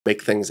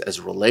make things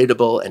as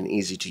relatable and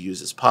easy to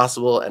use as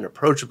possible and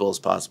approachable as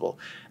possible.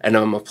 And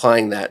I'm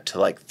applying that to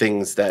like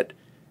things that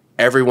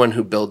everyone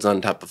who builds on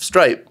top of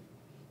Stripe,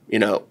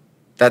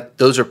 that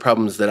those are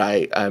problems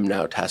that I'm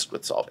now tasked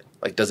with solving.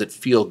 Like, does it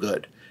feel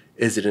good?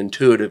 Is it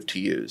intuitive to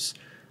use?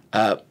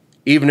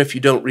 Even if you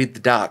don't read the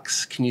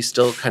docs, can you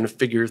still kind of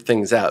figure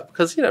things out?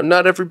 Because,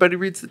 not everybody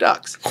reads the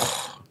docs.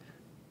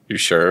 You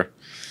sure?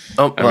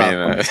 Oh, well,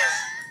 I mean,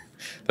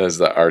 that's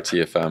the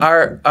RTFM.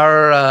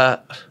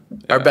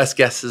 Our best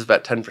guess is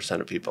about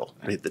 10% of people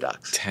read the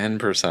docs.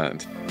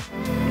 10%.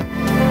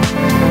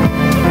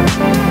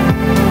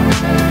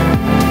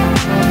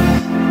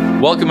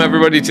 Welcome,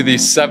 everybody, to the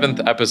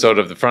 7th episode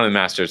of the Frontend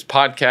Masters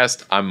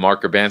Podcast. I'm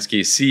Mark Urbanski,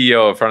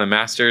 CEO of Frontend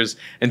Masters,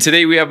 and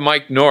today we have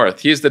Mike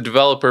North. He is the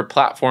developer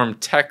platform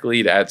tech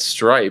lead at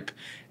Stripe,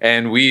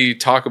 and we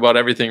talk about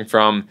everything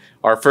from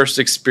our first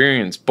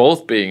experience,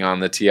 both being on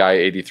the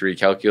TI-83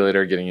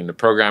 calculator, getting into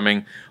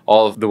programming,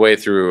 all the way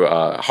through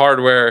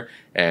hardware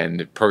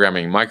and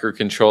programming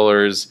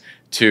microcontrollers,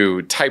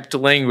 to typed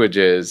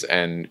languages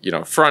and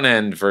front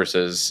end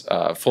versus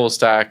full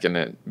stack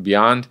and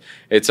beyond.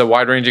 It's a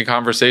wide-ranging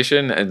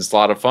conversation and it's a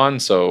lot of fun,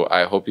 so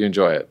I hope you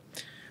enjoy it.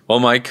 Well,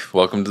 Mike,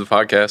 welcome to the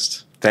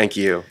podcast. Thank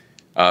you.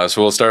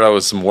 So we'll start out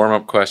with some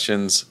warm-up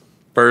questions.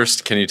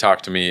 First, can you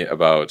talk to me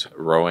about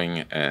rowing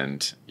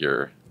and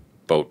your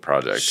boat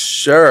project?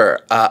 Sure.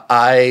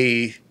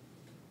 I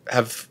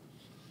have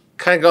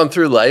kind of gone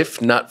through life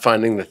not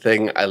finding the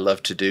thing I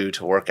love to do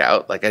to work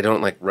out. Like, I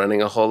don't like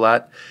running a whole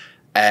lot.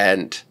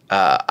 And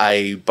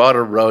I bought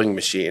a rowing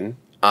machine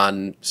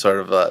on sort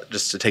of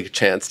just to take a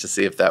chance to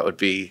see if that would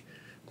be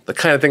the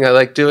kind of thing I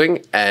like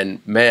doing.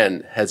 And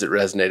man, has it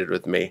resonated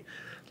with me.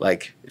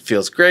 Like, it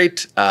feels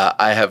great.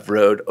 I have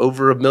rowed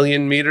over 1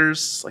 million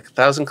meters, like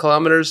 1,000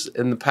 kilometers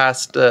in the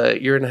past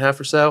year and a half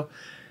or so.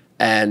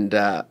 And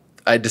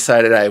I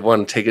decided I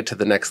want to take it to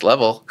the next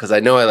level because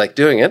I know I like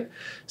doing it.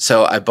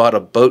 So I bought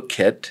a boat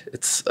kit.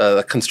 It's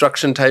the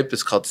construction type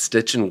is called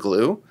stitch and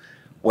glue,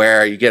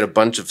 where you get a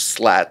bunch of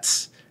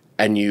slats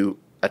and you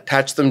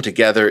attach them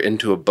together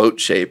into a boat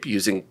shape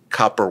using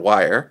copper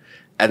wire,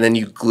 and then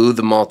you glue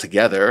them all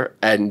together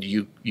and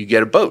you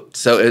get a boat.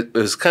 So it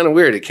was kind of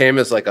weird. It came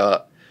as like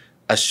a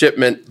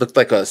shipment, looked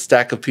like a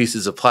stack of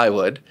pieces of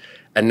plywood,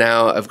 and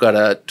now I've got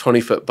a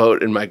 20-foot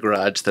boat in my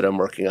garage that I'm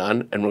working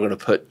on, and we're going to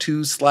put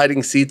 2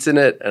 sliding seats in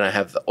it, and I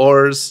have the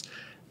oars,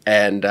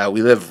 and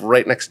we live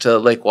right next to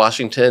Lake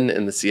Washington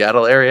in the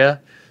Seattle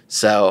area.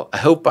 So I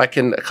hope I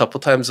can, a couple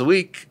times a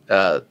week,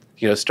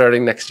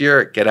 starting next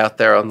year, get out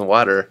there on the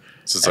water.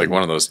 So it's like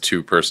one of those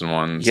 2-person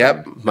ones.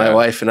 Yep. My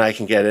wife and I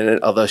can get in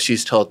it, although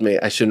she's told me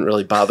I shouldn't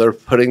really bother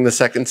putting the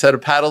second set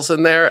of paddles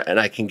in there, and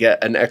I can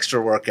get an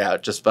extra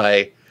workout just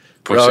by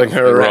rowing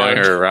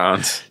her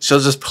around. She'll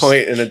just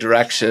point in a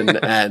direction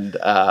and,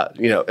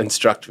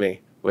 instruct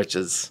me, which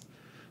is,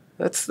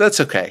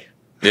 that's okay.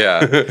 Yeah.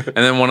 And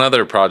then one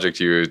other project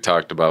you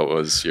talked about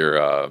was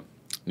your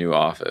new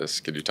office.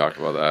 Could you talk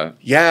about that?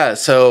 Yeah.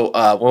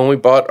 So when we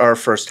bought our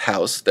first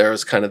house, there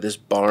was kind of this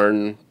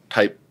barn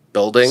type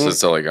building. So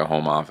it's like a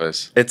home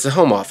office? It's a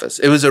home office.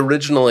 It was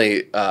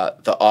originally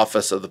the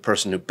office of the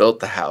person who built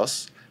the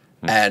house,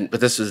 but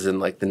this was in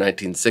like the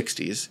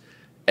 1960s.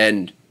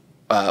 And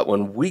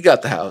when we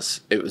got the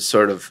house, it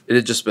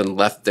had just been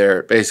left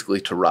there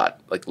basically to rot,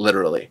 like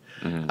literally.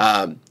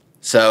 Mm-hmm.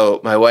 So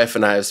my wife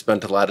and I have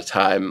spent a lot of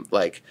time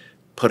like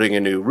putting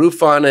a new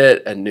roof on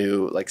it and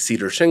new like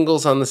cedar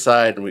shingles on the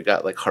side, and we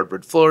got like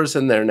hardwood floors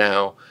in there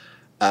now.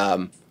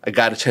 I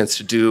got a chance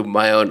to do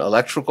my own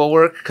electrical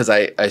work because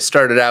I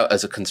started out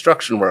as a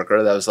construction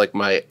worker. That was like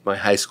my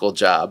high school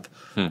job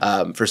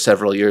for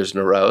several years in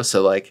a row.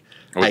 So like,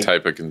 what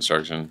type of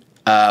construction?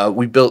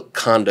 We built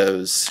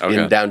condos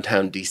in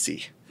downtown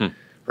DC,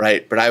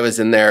 right? But I was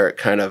in there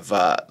kind of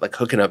like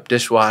hooking up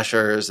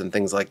dishwashers and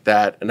things like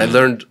that, and I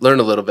learned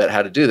a little bit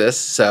how to do this.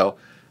 So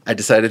I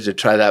decided to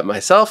try that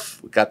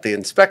myself. We got the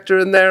inspector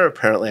in there.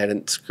 Apparently I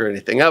didn't screw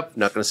anything up.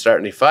 Not going to start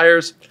any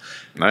fires.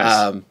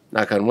 Nice.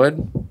 Knock on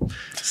wood.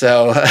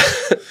 So,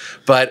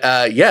 but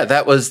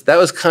that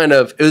was kind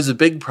of, it was a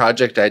big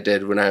project I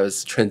did when I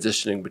was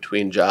transitioning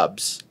between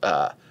jobs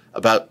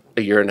about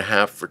 1.5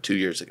 years or 2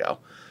 years ago.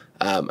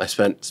 I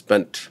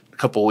spent a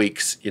couple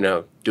weeks,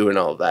 doing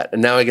all of that.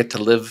 And now I get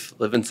to live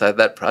inside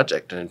that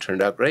project, and it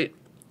turned out great.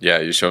 Yeah,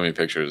 you showed me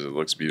pictures. It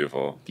looks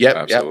beautiful. Yep.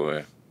 Absolutely.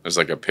 Yep. There's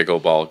like a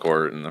pickleball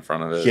court in the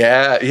front of it.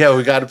 Yeah,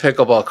 we got a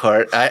pickleball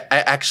court. I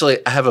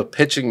have a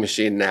pitching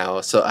machine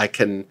now, so I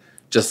can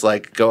just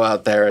like go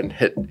out there and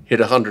hit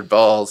 100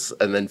 balls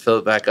and then fill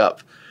it back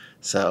up.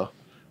 So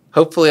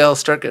hopefully I'll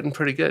start getting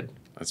pretty good.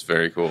 That's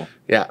very cool.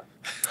 Yeah.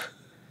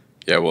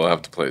 Yeah, we'll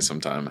have to play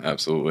sometime.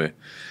 Absolutely.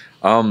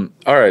 All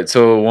right,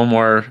 so one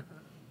more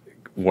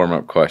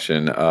warm-up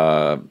question.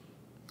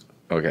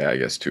 Okay, I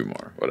guess 2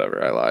 more.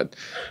 Whatever, I lied.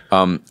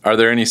 Are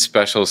there any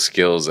special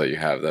skills that you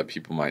have that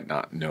people might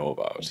not know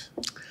about?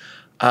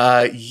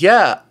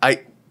 Yeah,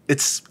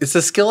 it's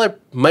a skill I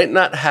might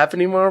not have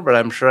anymore, but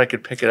I'm sure I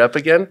could pick it up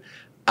again.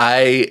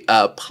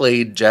 I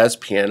played jazz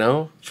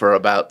piano for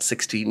about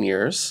 16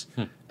 years,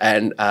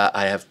 and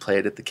I have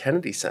played at the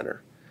Kennedy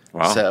Center.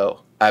 Wow. So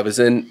I was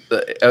in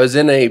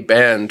a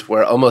band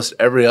where almost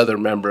every other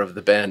member of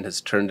the band has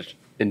turned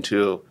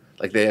into,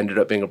 like, they ended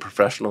up being a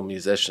professional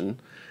musician.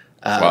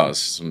 Wow,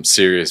 some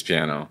serious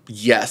piano.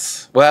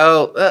 Yes.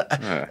 Well,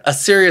 a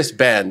serious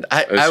band.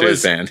 I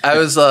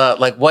was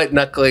like white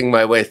knuckling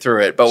my way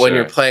through it. But when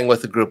you're playing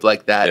with a group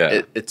like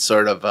that, it's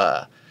sort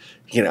of,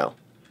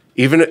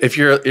 even if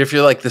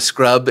you're like the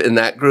scrub in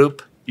that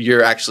group,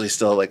 you're actually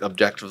still like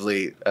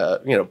objectively,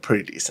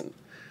 pretty decent.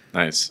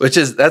 Nice.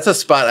 That's a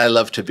spot I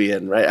love to be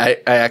in,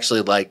 right? I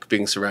actually like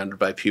being surrounded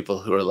by people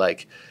who are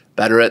like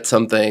better at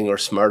something or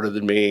smarter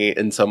than me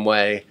in some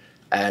way.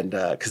 And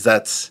because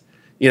that's,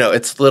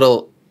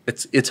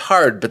 it's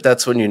hard, but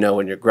that's when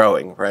when you're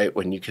growing, right?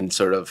 When you can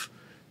sort of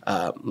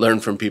learn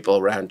from people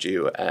around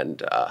you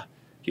and,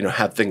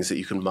 have things that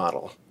you can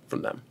model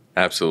from them.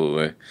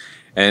 Absolutely.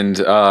 And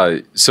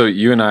so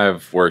you and I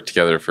have worked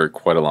together for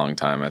quite a long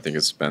time. I think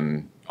it's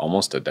been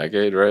almost a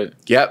decade, right?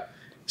 Yep.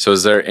 So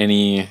is there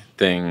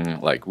anything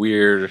like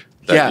weird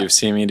that you've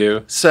seen me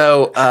do?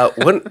 So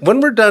when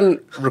we're done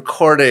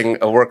recording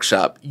a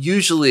workshop,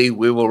 usually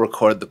we will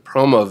record the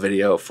promo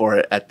video for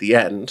it at the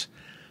end.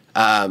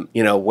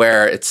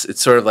 Where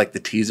it's sort of like the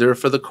teaser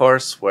for the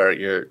course, where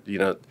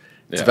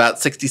it's about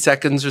 60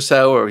 seconds or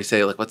so, where we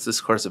say like, "What's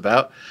this course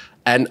about?"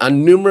 And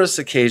on numerous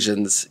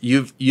occasions,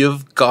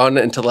 you've gone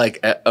into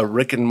like a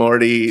Rick and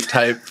Morty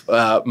type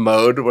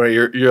mode, where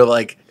you're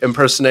like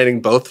impersonating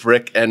both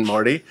Rick and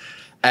Morty.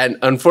 And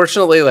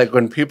unfortunately, like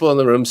when people in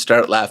the room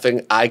start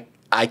laughing, I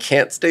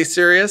can't stay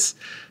serious.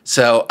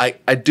 So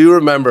I do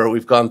remember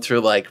we've gone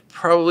through like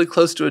probably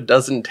close to a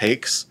dozen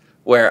takes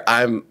where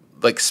I'm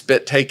like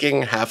spit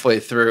taking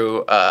halfway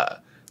through,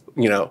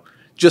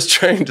 just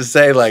trying to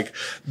say like,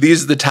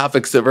 these are the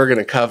topics that we're going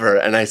to cover.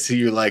 And I see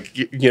you like,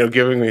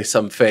 giving me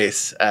some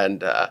face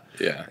and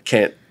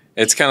can't.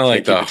 It's kind of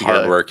like the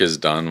hard work is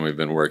done. We've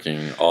been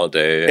working all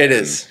day. It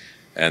is.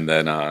 And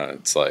then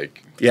it's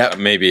like,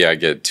 maybe I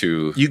get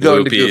too You go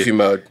loopy, into goofy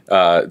mode.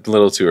 A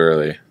little too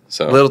early.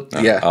 So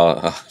I'll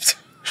have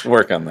to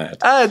work on that.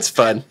 It's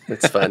fun.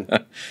 It's fun.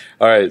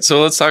 All right.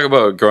 So let's talk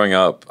about growing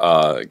up.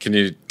 Can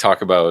you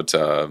talk about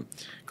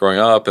growing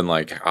up and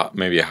like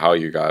maybe how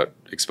you got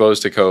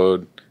exposed to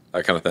code,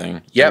 that kind of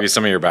thing? Yeah. Maybe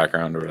some of your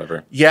background or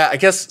whatever. Yeah, I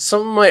guess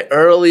some of my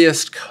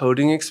earliest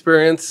coding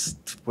experience,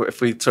 if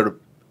we sort of,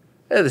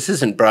 this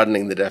isn't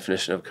broadening the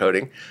definition of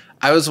coding.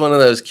 I was one of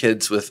those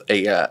kids with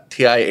a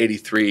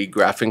TI-83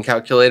 graphing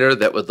calculator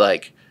that would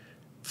like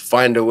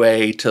find a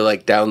way to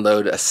like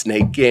download a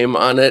Snake game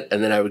on it,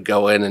 and then I would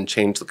go in and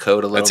change the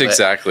code a little bit. That's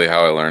exactly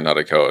how I learned how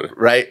to code.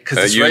 Right?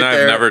 Because you and I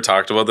have never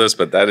talked about this,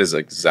 but that is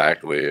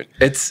exactly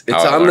it's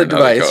on the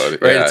device,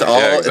 right?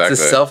 Yeah, it's a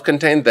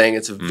self-contained thing.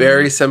 It's a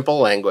very simple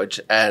language,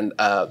 and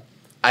I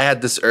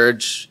had this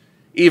urge,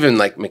 even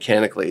like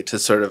mechanically, to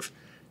sort of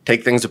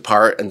take things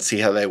apart and see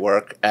how they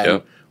work.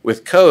 And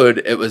with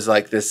code, it was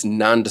like this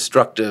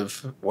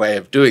non-destructive way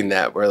of doing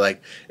that, where like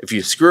if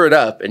you screw it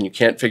up and you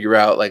can't figure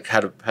out like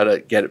how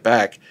to get it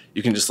back,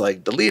 you can just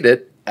like delete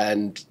it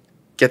and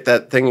get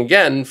that thing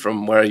again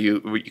from where you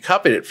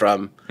copied it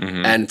from,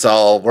 and it's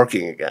all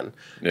working again.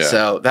 Yeah.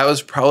 So that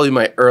was probably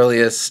my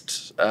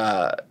earliest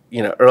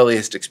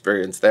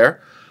experience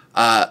there.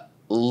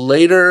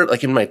 Later,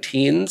 like in my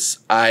teens,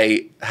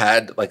 I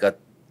had like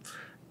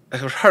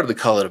I would hardly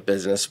call it a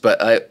business,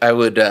 but I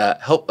would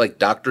help like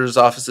doctors'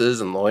 offices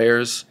and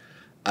lawyers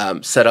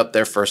set up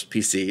their first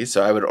PC.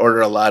 So I would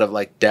order a lot of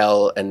like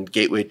Dell and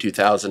Gateway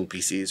 2000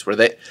 PCs where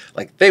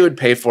they would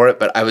pay for it,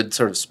 but I would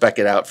sort of spec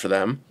it out for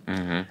them.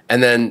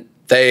 And then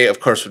they, of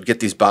course, would get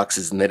these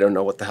boxes and they don't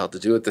know what the hell to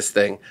do with this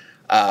thing.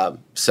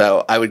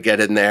 So I would get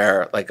in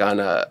there like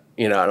on a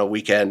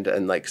weekend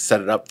and like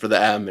set it up for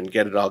them and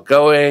get it all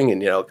going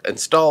and,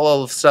 install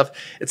all the stuff.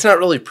 It's not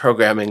really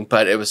programming,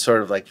 but it was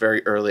sort of like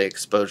very early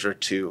exposure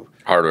to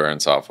hardware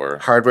and software.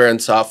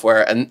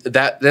 And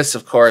this,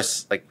 of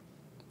course, like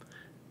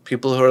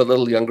people who are a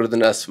little younger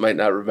than us might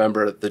not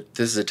remember that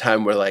this is a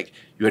time where like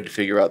you had to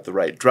figure out the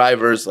right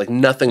drivers, like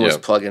nothing was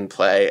plug and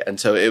play. And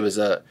so there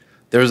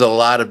was a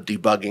lot of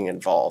debugging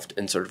involved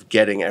in sort of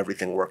getting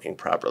everything working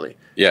properly.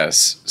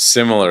 Yes.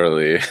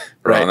 Similarly,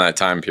 around that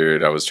time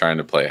period, I was trying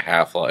to play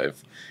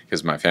Half-Life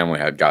because my family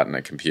had gotten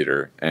a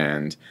computer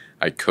and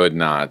I could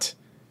not.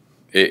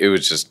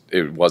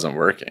 It wasn't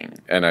working.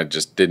 And I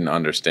just didn't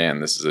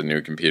understand this is a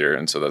new computer.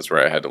 And so that's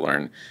where I had to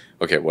learn,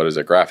 okay, what is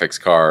a graphics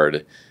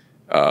card?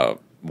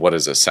 What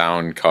is a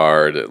sound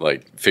card?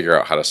 Like figure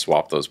out how to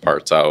swap those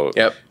parts out.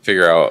 Yep.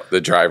 Figure out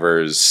the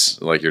drivers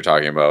like you're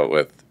talking about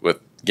with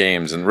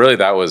games. And really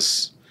that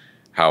was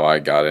how I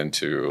got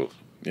into,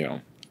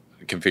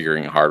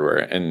 configuring hardware.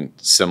 And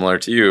similar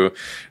to you,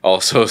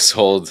 also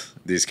sold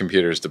these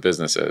computers to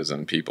businesses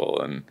and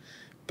people and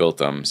built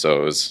them.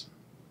 So it was,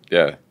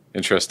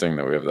 interesting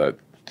that we have that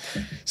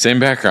same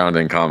background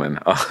in common.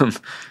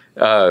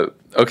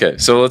 Okay,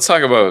 so let's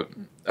talk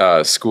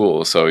about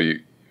school. So you,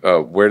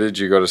 where did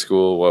you go to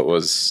school? What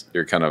was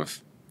your kind of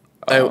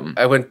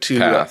I went to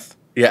path?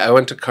 Yeah, I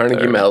went to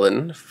Carnegie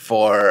Mellon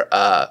for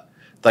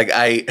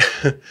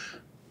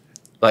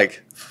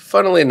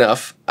funnily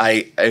enough,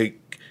 I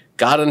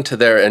got into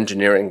their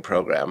engineering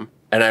program,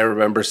 and I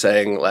remember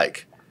saying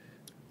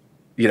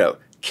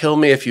kill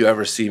me if you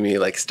ever see me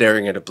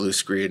staring at a blue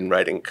screen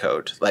writing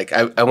code.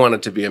 I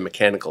wanted to be a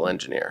mechanical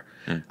engineer.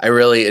 I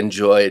really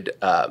enjoyed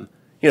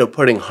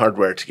putting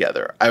hardware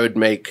together. I would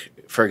make,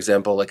 for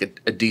example, a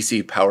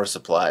DC power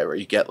supply where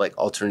you get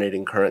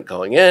alternating current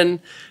going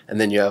in, and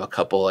then you have a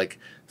couple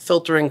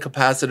filtering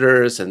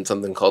capacitors and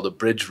something called a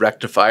bridge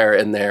rectifier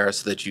in there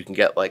so that you can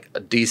get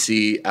a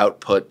DC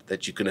output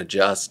that you can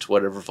adjust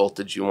whatever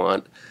voltage you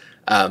want.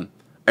 I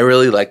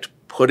really liked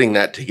putting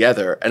that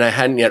together, and I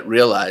hadn't yet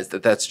realized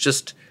that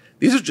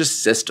these are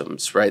just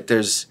systems, right?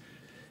 There's,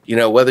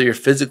 whether you're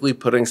physically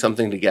putting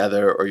something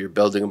together or you're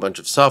building a bunch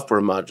of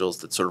software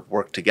modules that sort of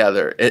work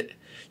together,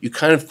 you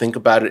kind of think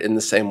about it in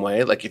the same way.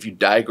 If you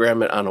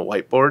diagram it on a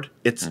whiteboard,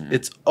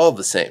 it's all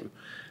the same.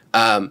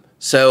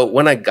 So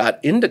when I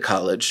got into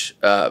college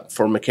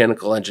for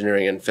mechanical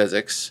engineering and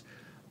physics,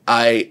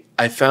 I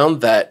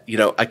found that,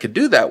 I could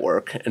do that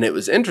work and it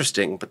was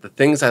interesting, but the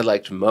things I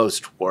liked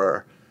most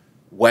were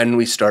when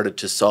we started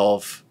to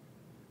solve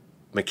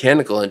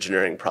mechanical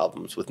engineering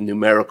problems with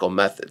numerical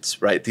methods,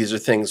 right? These are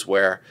things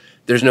where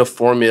there's no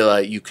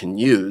formula you can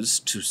use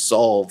to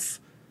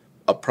solve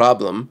a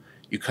problem.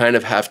 You kind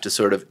of have to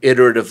sort of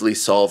iteratively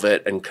solve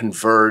it and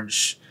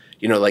converge.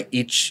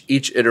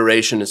 Each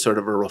iteration is sort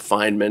of a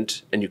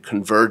refinement, and you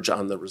converge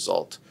on the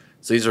result.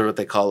 So these are what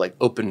they call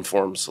open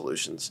form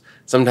solutions.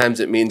 Sometimes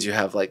it means you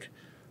have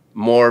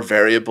more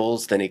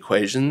variables than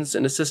equations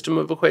in a system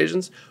of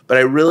equations. But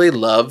I really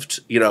loved,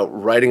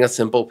 writing a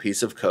simple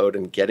piece of code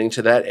and getting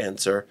to that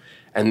answer,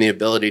 and the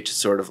ability to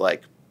sort of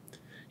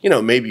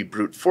maybe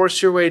brute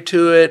force your way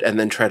to it and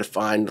then try to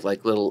find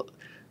little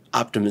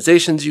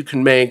optimizations you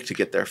can make to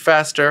get there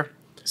faster.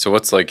 So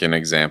what's an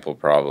example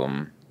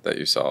problem that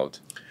you solved?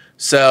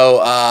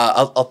 So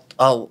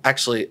I'll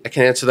actually, I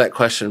can answer that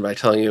question by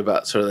telling you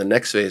about sort of the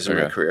next phase of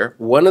my career.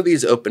 One of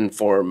these open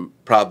form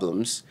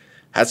problems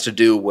has to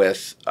do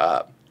with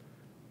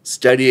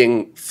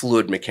studying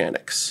fluid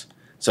mechanics.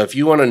 So if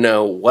you want to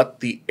know what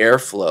the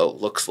airflow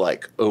looks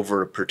like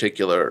over a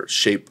particular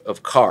shape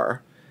of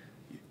car,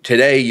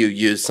 today you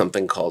use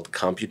something called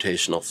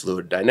computational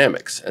fluid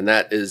dynamics. And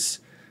that is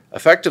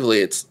effectively,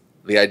 it's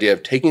the idea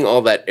of taking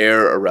all that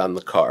air around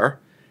the car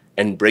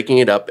and breaking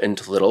it up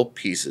into little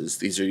pieces.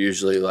 These are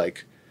usually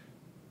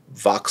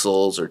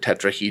voxels or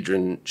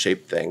tetrahedron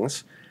shaped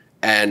things.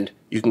 And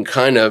you can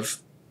kind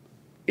of,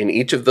 in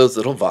each of those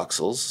little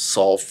voxels,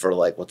 solve for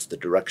what's the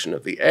direction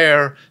of the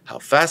air, how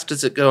fast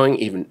is it going,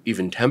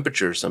 even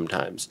temperature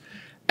sometimes.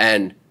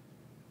 And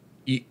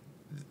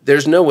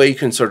there's no way you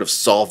can sort of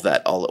solve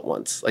that all at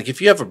once.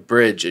 If you have a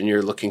bridge and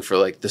you're looking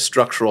for the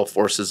structural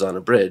forces on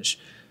a bridge,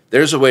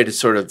 there's a way to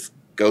sort of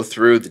go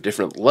through the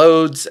different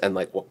loads and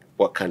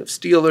what kind of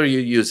steel are you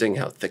using,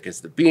 how thick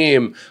is the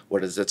beam,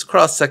 what does its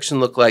cross section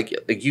look like.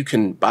 You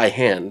can by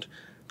hand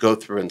go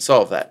through and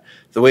solve that.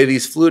 The way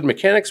these fluid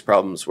mechanics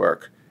problems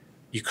work,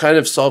 you kind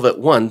of solve it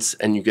once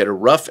and you get a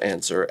rough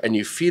answer, and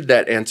you feed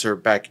that answer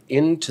back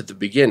into the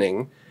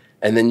beginning,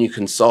 and then you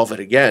can solve it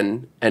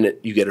again and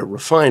you get a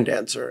refined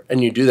answer,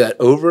 and you do that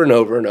over and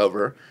over and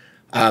over.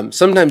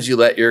 Sometimes you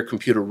let your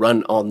computer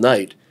run all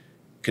night,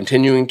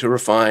 continuing to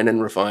refine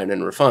and refine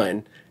and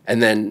refine,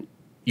 and then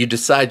you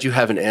decide you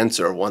have an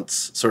answer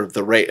once sort of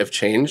the rate of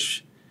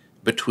change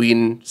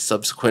between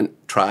subsequent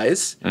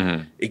tries,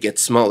 it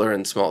gets smaller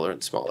and smaller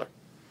and smaller.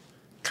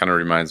 Kind of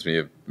reminds me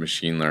of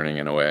machine learning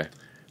in a way.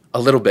 A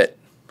little bit.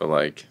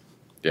 But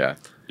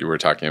you were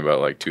talking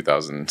about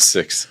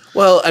 2006.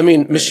 Well, I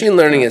mean, machine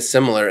learning is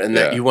similar in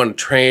that you want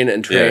to train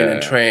and train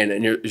and train,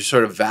 and you're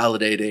sort of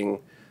validating,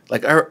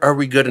 are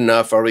we good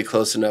enough? Are we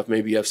close enough?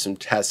 Maybe you have some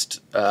tasks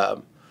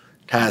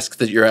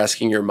that you're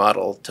asking your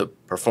model to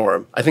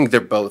perform. I think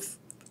they're both,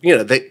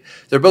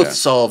 they're both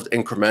solved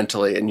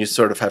incrementally, and you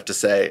sort of have to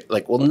say,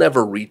 we'll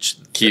never reach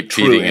keep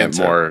feeding it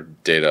more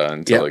data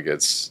until it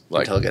gets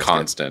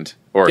constant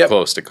or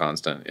close to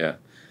constant. Yeah.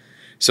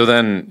 So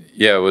then,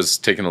 I was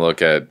taking a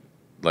look at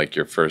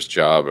your first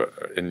job,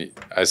 and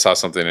I saw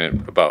something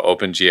about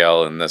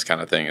OpenGL and this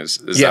kind of thing. Is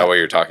that what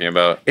you're talking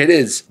about? It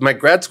is. My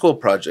grad school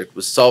project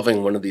was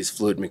solving one of these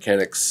fluid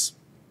mechanics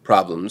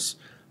problems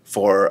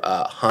for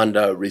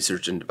Honda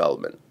Research and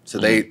Development. So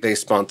they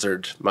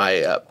sponsored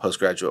my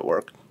postgraduate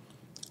work.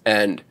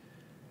 And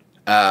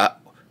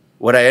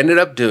what I ended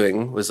up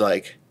doing was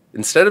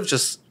instead of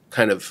just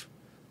kind of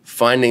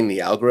finding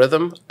the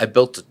algorithm, I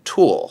built a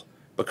tool,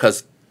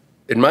 because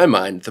in my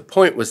mind, the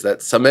point was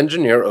that some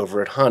engineer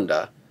over at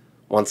Honda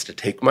wants to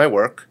take my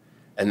work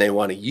and they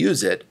want to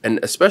use it. And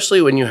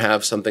especially when you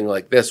have something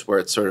like this, where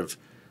it's sort of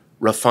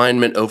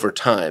refinement over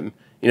time,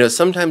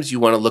 sometimes you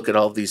want to look at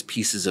all of these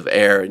pieces of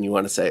air and you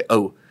want to say,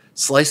 oh,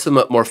 slice them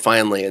up more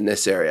finely in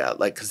this area,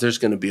 because there's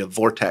going to be a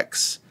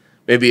vortex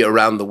maybe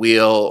around the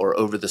wheel or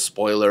over the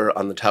spoiler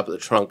on the top of the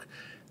trunk.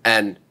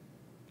 And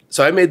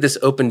so I made this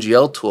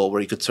OpenGL tool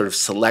where you could sort of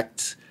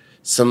select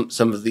some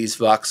of these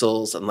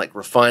voxels and like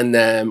refine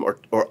them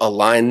or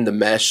align the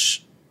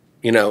mesh,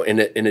 in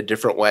a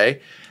different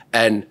way.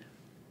 And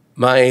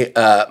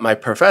my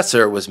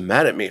professor was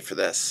mad at me for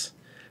this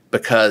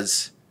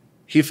because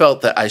he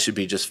felt that I should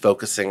be just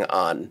focusing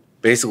on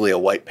basically a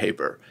white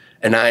paper.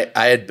 And I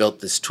had built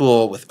this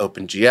tool with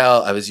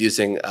OpenGL. I was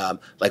using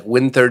like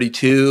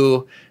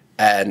Win32,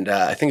 and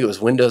I think it was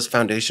Windows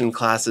Foundation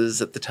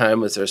classes at the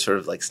time was their sort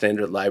of like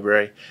standard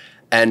library.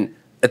 And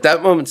at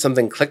that moment,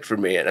 something clicked for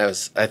me, and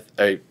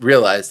I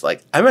realized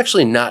like I'm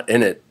actually not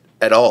in it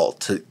at all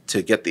to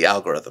get the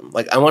algorithm.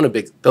 Like I want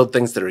to build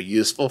things that are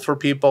useful for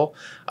people.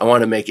 I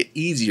want to make it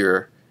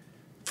easier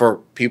for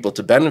people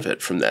to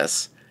benefit from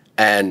this.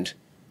 And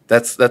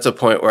that's a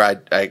point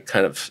where I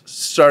kind of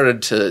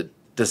started to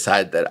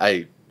decide that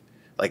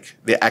like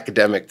the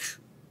academic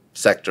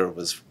sector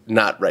was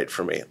not right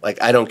for me.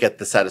 Like I don't get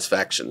the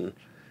satisfaction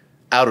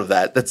out of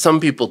that some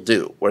people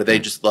do, where they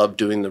just love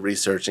doing the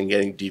research and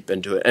getting deep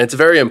into it. And it's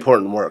very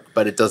important work,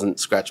 but it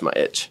doesn't scratch my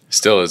itch.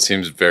 Still, it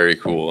seems very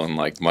cool and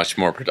like much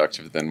more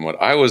productive than what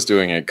I was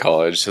doing at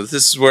college. So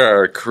this is where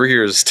our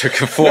careers took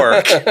a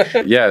fork.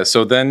 Yeah.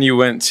 So then you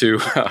went to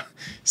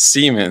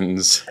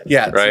Siemens.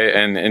 Yeah. Right.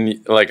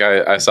 And like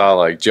I saw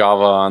like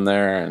Java on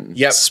there and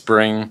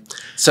Spring.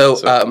 So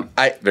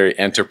very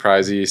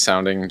enterprisey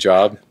sounding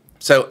job.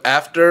 So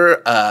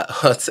after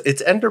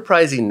it's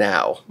enterprisey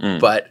now,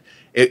 but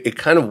it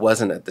kind of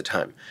wasn't at the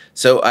time.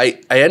 So I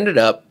ended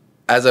up,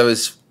 as I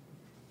was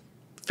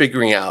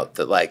figuring out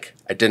that like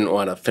I didn't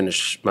want to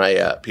finish my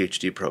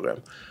PhD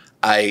program,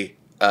 I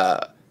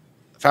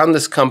found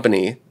this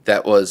company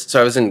that was, so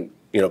I was in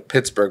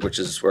Pittsburgh, which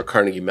is where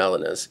Carnegie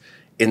Mellon is.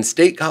 In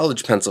State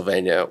College,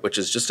 Pennsylvania, which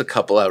is just a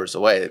couple hours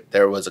away,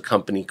 there was a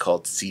company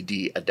called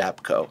CD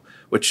Adapco,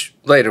 which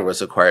later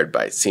was acquired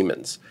by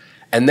Siemens.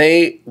 And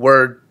they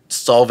were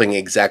solving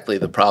exactly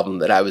the problem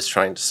that I was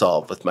trying to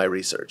solve with my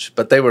research.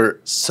 But they were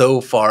so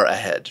far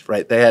ahead,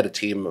 right? They had a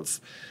team of,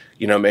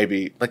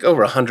 maybe like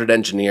over 100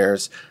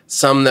 engineers,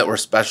 some that were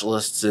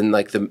specialists in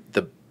like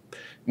the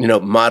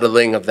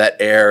modeling of that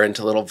air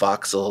into little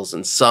voxels,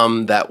 and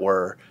some that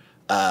were,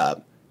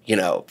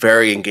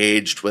 very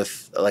engaged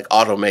with like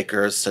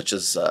automakers such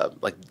as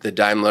like the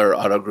Daimler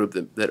Auto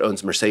Group that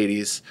owns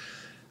Mercedes.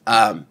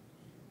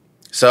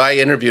 So I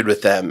interviewed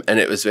with them, and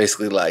it was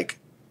basically like,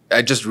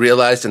 I just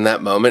realized in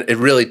that moment, it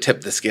really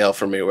tipped the scale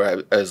for me,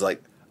 where I was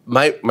like,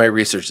 my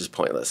research is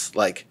pointless.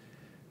 Like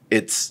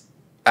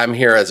I'm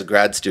here as a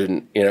grad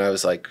student, I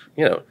was like,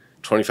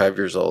 25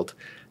 years old,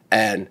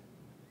 and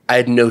I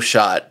had no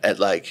shot at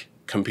like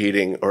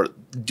competing or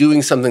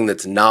doing something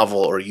that's novel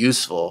or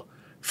useful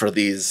for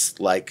these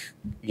like,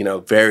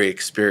 very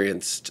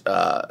experienced,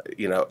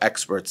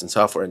 experts and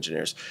software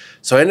engineers.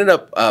 So I ended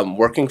up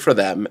working for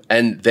them,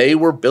 and they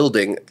were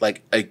building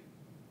like a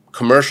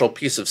commercial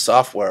piece of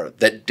software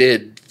that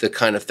did the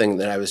kind of thing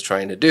that I was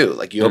trying to do.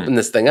 Like you open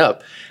this thing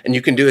up and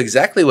you can do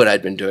exactly what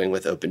I'd been doing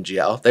with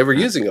OpenGL. They were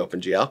using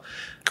OpenGL.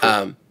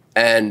 Cool.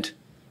 And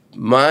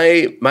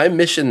my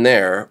mission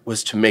there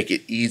was to make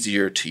it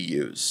easier to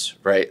use,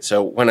 right?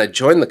 So when I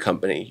joined the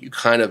company,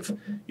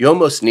 you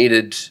almost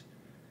needed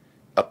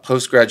a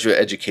postgraduate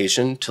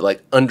education to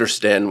like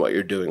understand what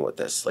you're doing with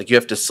this. Like you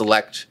have to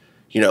select,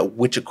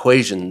 which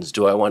equations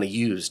do I want to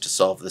use to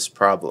solve this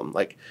problem?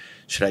 Like,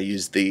 should I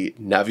use the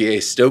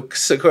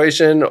Navier-Stokes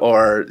equation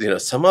or,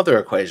 some other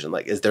equation?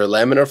 Like, is there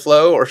laminar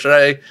flow, or should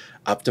I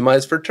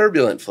optimize for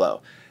turbulent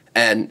flow?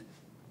 And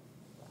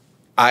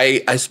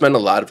I spent a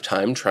lot of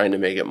time trying to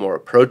make it more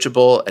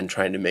approachable and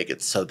trying to make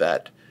it so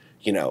that,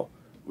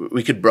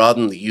 we could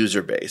broaden the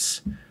user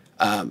base.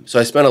 So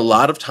I spent a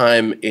lot of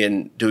time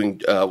in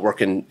doing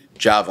work in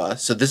Java.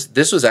 So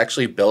this was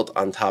actually built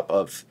on top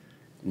of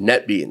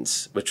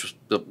NetBeans, which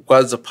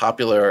was a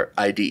popular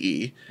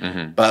IDE,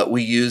 but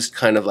we used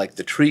kind of like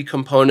the tree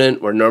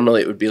component, where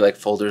normally it would be like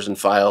folders and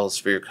files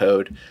for your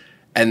code,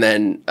 and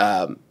then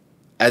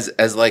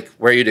as like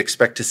where you'd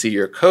expect to see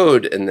your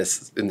code in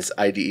this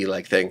IDE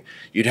like thing,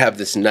 you'd have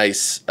this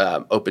nice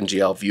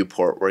OpenGL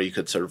viewport where you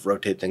could sort of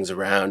rotate things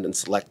around and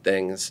select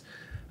things,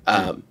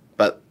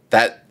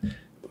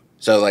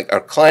 so like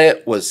our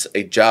client was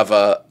a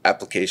Java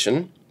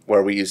application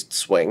where we used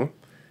Swing.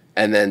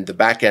 And then the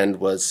back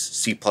end was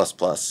C++,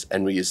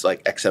 and we used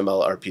like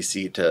XML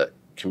RPC to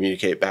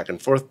communicate back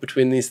and forth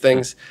between these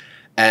things.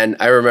 And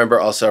I remember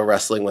also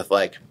wrestling with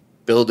like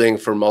building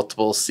for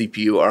multiple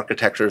CPU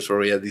architectures where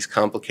we had these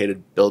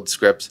complicated build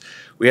scripts.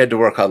 We had to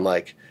work on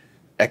like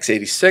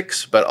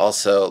x86, but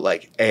also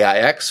like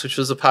AIX, which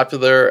was a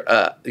popular,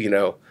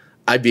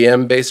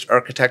 IBM-based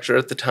architecture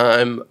at the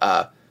time.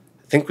 I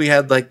think we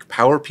had like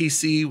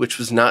PowerPC, which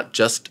was not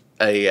just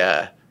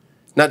a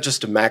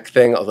Mac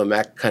thing, although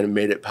Mac kind of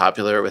made it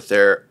popular with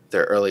their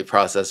early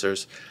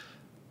processors.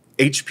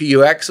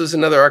 HPUX was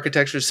another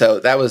architecture, so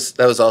that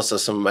was also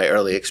some of my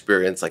early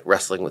experience, like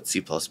wrestling with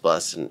C++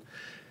 and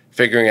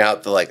figuring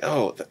out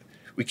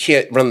we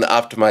can't run the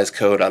optimized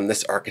code on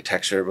this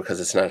architecture because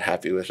it's not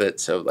happy with it.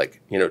 So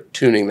like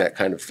tuning that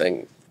kind of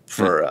thing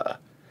for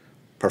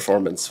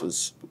performance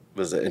was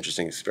an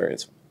interesting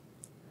experience.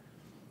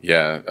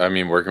 Yeah, I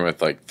mean, working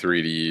with like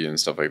 3D and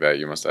stuff like that,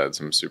 you must have had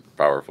some super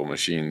powerful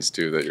machines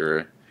too that you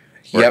were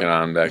working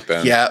on back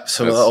then. Yeah,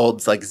 some of the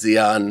old like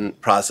Xeon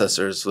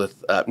processors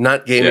with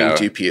not gaming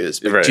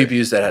GPUs, but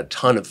GPUs that had a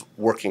ton of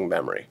working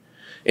memory.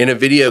 In a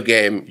video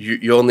game,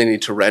 you only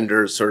need to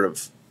render sort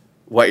of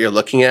what you're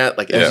looking at.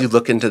 Like as you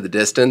look into the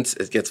distance,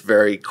 it gets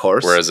very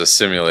coarse. Whereas a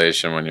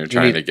simulation, when you're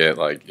trying to get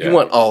like... You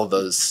want all of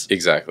those.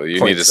 Exactly.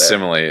 You need to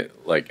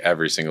simulate like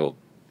every single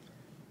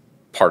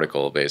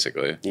particle,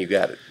 basically. You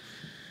got it.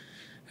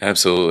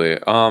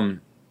 Absolutely.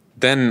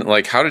 Then,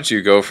 like, how did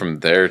you go from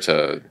there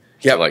to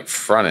like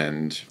front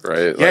end,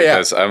 right?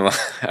 Like,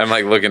 I'm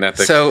like looking at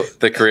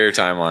the career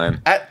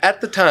timeline. At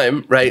the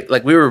time, right?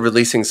 Like we were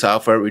releasing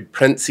software, we'd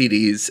print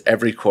CDs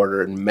every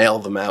quarter and mail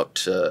them out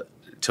to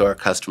our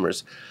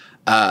customers.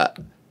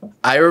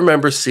 I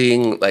remember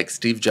seeing like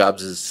Steve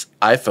Jobs'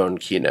 iPhone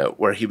keynote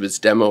where he was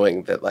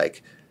demoing that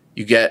like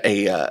you get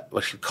a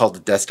what he called a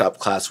desktop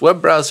class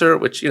web browser,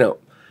 which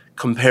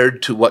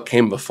compared to what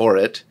came before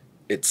it,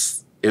 it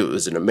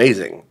was an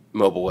amazing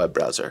mobile web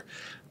browser.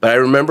 But I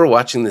remember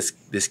watching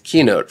this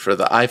keynote for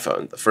the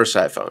iPhone, the first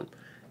iPhone,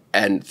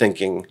 and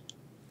thinking,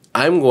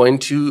 I'm going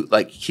to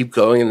like keep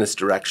going in this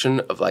direction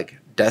of like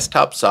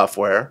desktop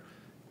software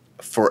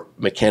for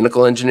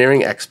mechanical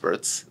engineering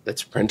experts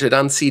that's printed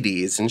on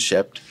CDs and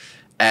shipped.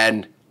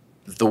 And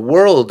the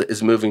world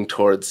is moving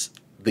towards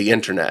the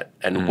internet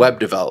and web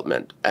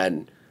development.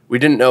 And we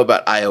didn't know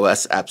about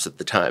iOS apps at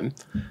the time.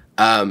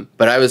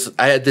 But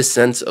I had this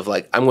sense of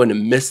like, I'm going to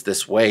miss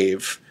this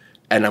wave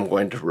and I'm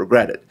going to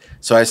regret it.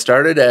 So I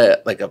started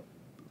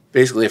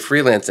basically a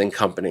freelancing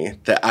company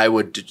that I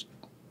would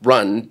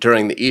run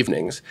during the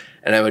evenings,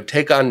 and I would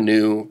take on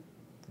new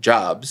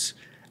jobs.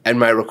 And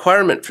my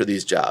requirement for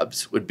these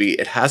jobs would be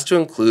it has to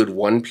include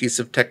one piece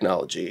of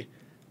technology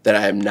that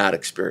I am not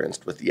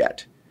experienced with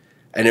yet.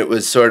 And it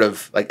was sort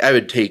of like I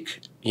would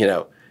take,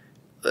 a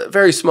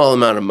very small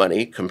amount of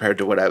money compared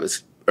to what I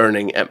was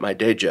earning at my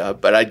day job,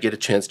 but I'd get a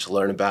chance to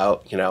learn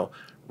about,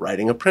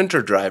 writing a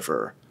printer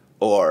driver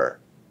or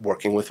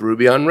working with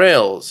Ruby on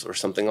Rails or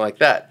something like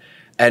that.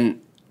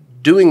 And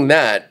doing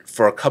that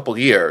for a couple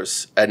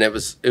years, and it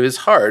was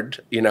hard,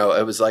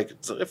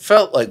 it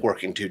felt like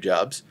working two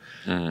jobs.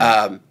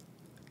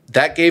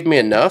 That gave me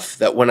enough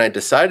that when I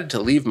decided to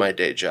leave my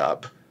day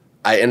job,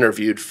 I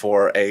interviewed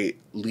for a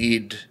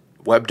lead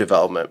web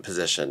development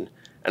position,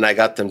 and I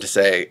got them to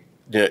say,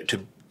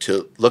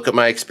 to look at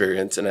my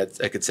experience, and I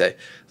could say,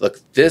 look,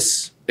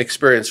 this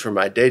experience for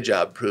my day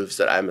job proves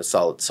that I'm a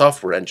solid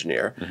software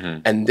engineer,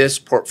 and this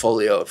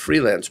portfolio of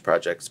freelance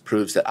projects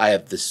proves that I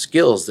have the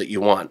skills that you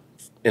want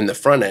in the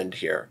front end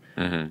here.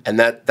 And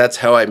that's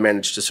how I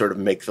managed to sort of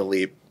make the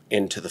leap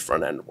into the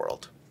front end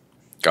world.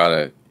 Got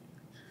it.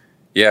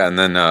 Yeah, and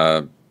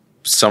then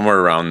somewhere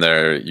around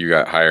there, you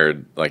got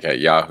hired like at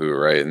Yahoo,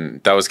 right?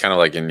 And that was kind of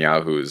like in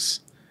Yahoo's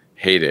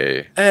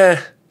heyday.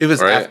 It was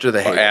after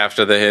the heyday.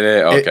 After the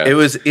heyday? Okay. It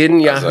was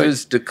in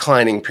Yahoo's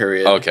declining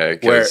period. Okay,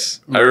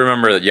 because I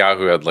remember that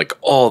Yahoo had like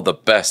all the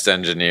best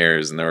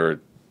engineers, and they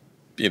were,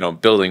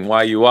 building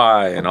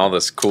YUI and all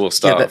this cool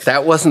stuff. Yeah,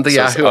 that wasn't the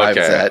Yahoo I was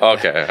at.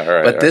 Okay, all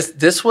right. But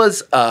this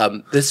was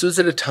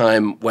at a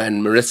time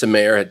when Marissa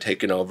Mayer had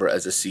taken over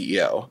as a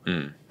CEO,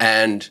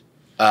 and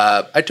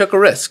I took a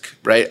risk,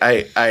 right?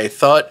 I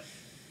thought,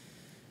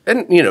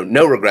 and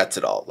no regrets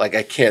at all. Like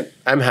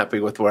I'm happy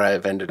with where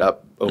I've ended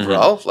up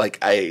overall. Like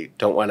I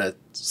don't want to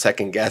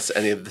second guess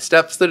any of the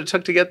steps that it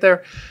took to get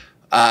there.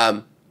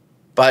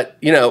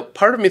 But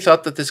part of me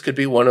thought that this could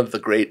be one of the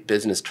great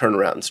business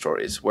turnaround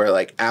stories where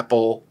like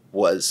Apple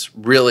was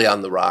really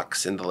on the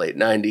rocks in the late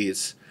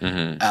 90s,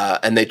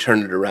 and they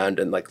turned it around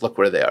and like look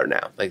where they are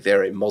now. Like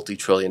they're a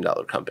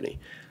multi-trillion-dollar company.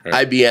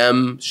 Right.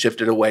 IBM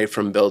shifted away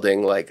from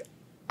building like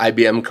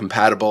IBM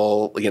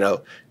compatible,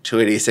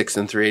 286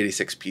 and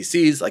 386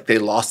 PCs. Like they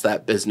lost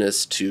that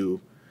business to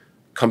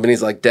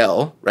companies like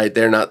Dell, right?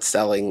 They're not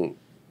selling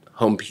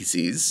home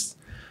PCs,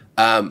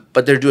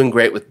 but they're doing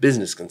great with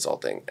business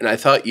consulting. And I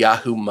thought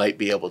Yahoo might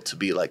be able to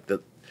be like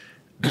the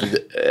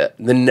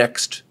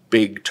next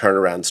big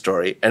turnaround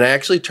story. And I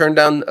actually turned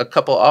down a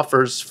couple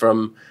offers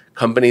from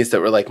companies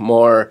that were like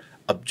more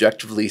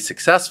objectively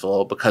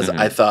successful because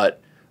I thought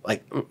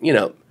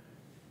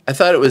I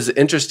thought it was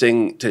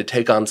interesting to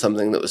take on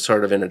something that was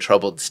sort of in a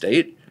troubled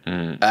state,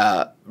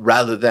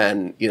 rather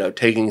than,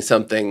 taking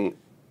something,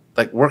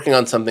 like working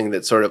on something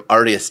that's sort of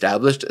already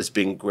established as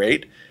being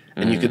great.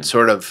 And you could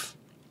sort of...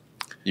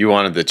 You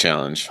wanted the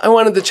challenge. I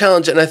wanted the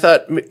challenge. And I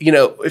thought,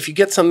 if you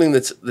get something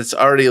that's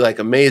already like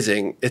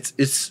amazing,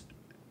 it's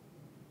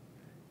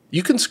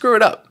you can screw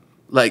it up.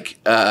 Like,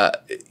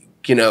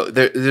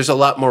 there's a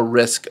lot more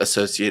risk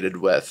associated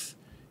with,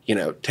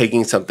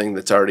 taking something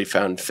that's already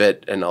found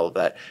fit and all of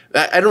that.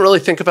 I don't really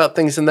think about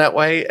things in that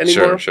way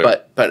anymore.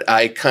 Sure. But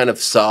I kind of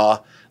saw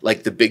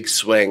like the big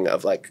swing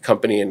of like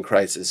company in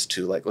crisis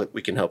to like, look,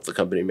 we can help the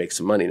company make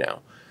some money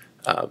now.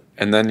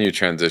 And then you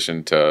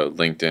transitioned to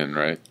LinkedIn,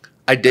 right?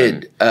 I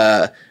did.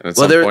 And at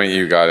some point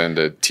you got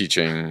into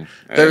teaching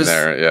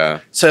there. Yeah.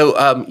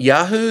 So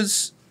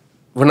Yahoo's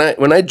when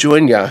I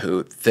joined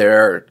Yahoo,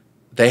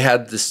 they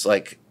had this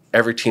like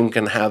every team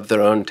can have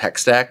their own tech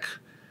stack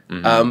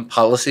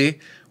policy,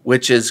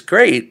 which is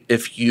great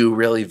if you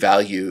really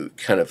value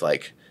kind of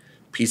like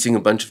piecing a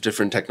bunch of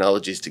different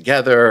technologies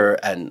together.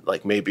 And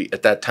like maybe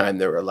at that time,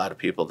 there were a lot of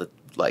people that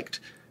liked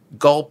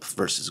gulp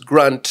versus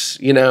grunt,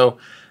 you know,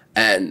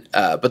 and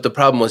but the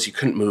problem was you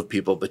couldn't move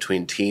people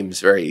between teams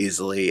very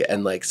easily.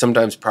 And like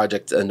sometimes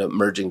projects end up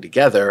merging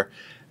together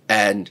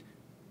and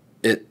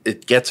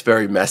it gets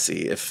very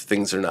messy if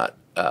things are not,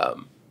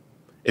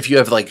 if you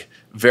have like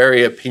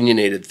very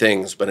opinionated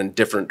things, but in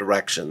different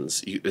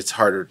directions, it's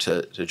harder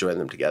to join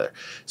them together.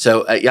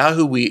 So at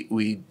Yahoo,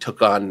 we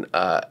took on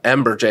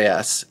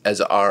Ember.js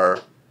as our,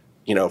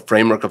 you know,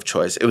 framework of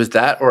choice. It was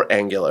that or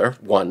Angular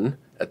 1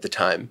 at the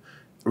time.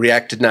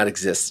 React did not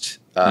exist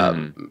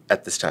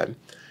at this time.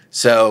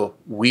 So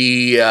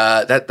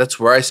that's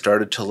where I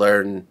started to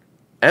learn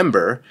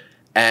Ember,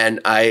 and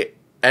I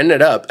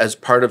ended up, as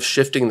part of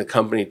shifting the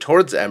company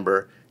towards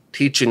Ember,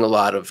 teaching a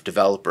lot of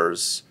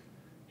developers,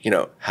 you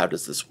know, how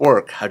does this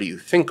work? How do you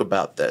think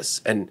about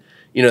this? And,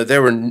 you know,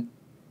 there were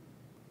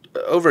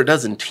over a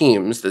dozen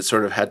teams that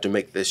sort of had to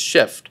make this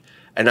shift.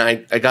 And I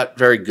got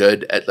very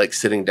good at like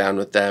sitting down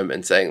with them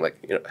and saying like,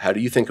 you know, how do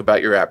you think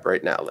about your app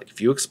right now? Like if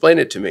you explain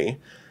it to me,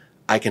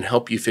 I can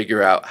help you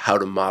figure out how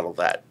to model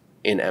that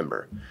in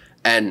Ember.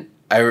 And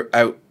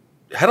I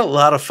had a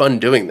lot of fun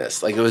doing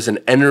this. Like it was an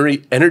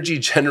energy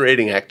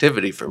generating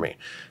activity for me.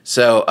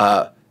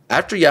 So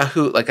after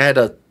Yahoo, like I had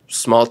a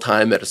small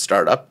time at a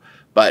startup,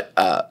 but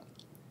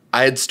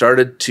I had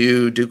started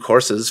to do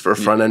courses for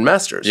Frontend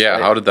Masters. Yeah,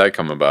 right? How did that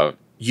come about?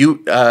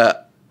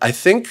 I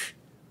think,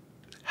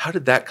 how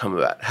did that come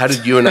about? How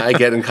did you and I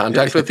get in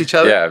contact with each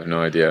other? Yeah, I have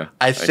no idea.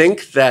 I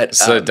think that...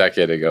 It's a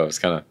decade ago. It's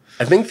kind of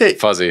I think that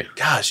fuzzy.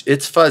 Gosh,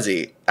 it's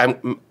fuzzy.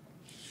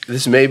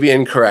 This may be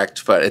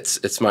incorrect, but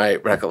it's my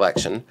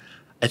recollection.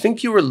 I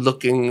think you were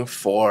looking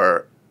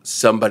for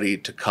somebody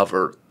to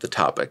cover the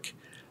topic,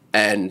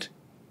 and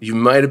you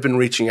might have been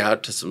reaching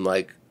out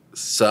to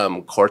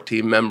some core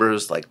team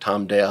members like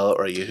Tom Dale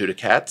or Yehuda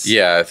Katz.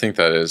 Yeah, I think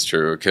that is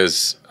true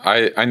because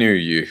I knew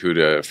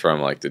Yehuda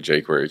from like the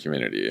jQuery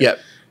community. Yep.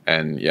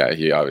 And yeah,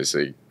 he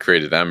obviously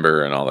created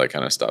Ember and all that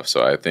kind of stuff.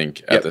 So I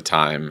think at the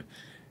time,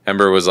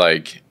 Ember was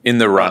like in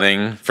the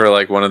running for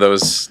like one of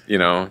those, you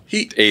know,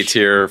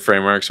 A-tier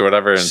frameworks or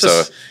whatever. And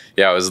so,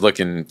 yeah, I was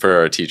looking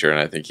for a teacher and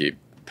I think he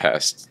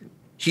passed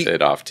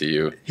it off to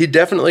you. He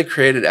definitely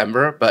created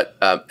Ember, but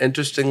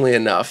interestingly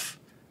enough,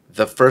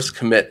 the first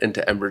commit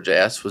into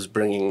Ember.js was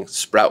bringing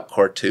Sprout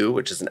Core 2,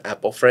 which is an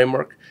Apple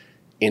framework,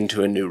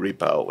 into a new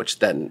repo, which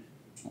then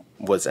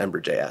was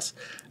Ember.js.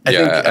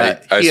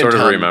 I sort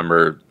of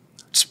remember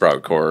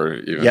Sprout Core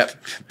even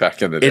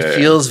back in the day. It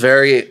feels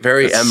very,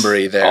 very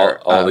Ember-y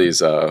there. All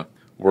these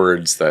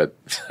words that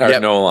are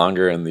no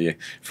longer in the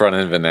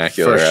front-end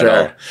vernacular for at sure,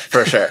 all.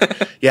 For sure.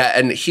 Yeah,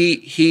 and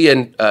he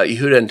and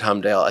Yehuda and Tom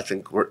Dale, I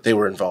think, they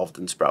were involved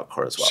in Sprout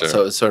Core as well. Sure.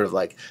 So it was sort of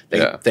like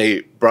they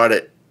brought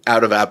it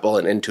out of Apple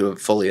and into a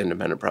fully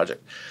independent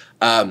project.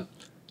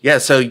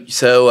 So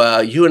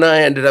you and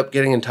I ended up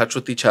getting in touch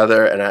with each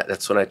other, and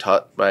that's when I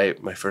taught my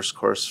first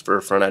course for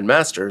Frontend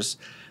Masters.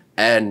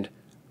 And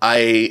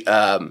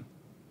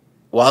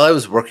while I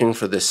was working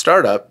for this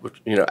startup,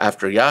 you know,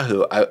 after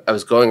Yahoo, I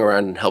was going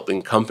around and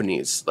helping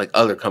companies, like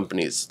other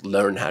companies,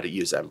 learn how to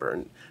use Ember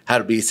and how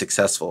to be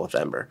successful with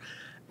Ember.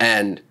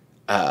 And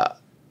after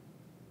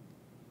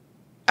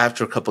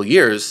a couple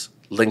years,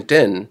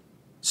 LinkedIn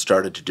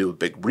started to do a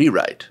big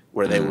rewrite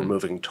where they were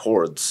moving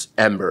towards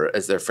Ember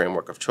as their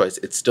framework of choice.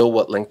 It's still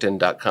what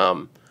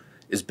LinkedIn.com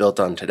is built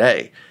on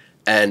today.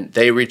 And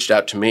they reached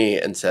out to me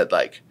and said,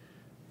 like,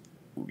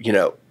 you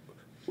know,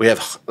 we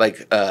have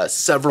like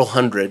several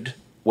hundred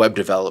web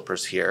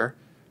developers here,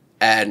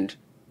 and,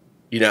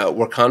 you know,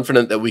 we're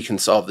confident that we can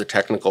solve the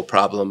technical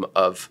problem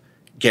of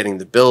getting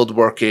the build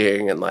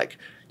working and, like,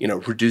 you know,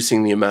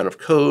 reducing the amount of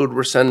code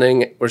we're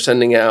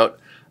sending out.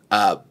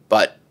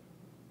 But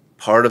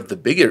part of the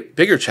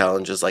bigger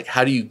challenge is, like,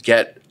 how do you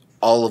get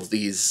all of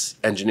these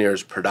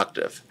engineers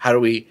productive? How do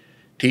we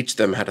teach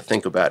them how to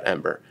think about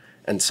Ember?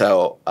 And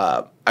so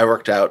I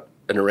worked out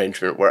an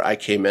arrangement where I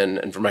came in,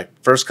 and for my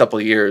first couple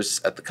of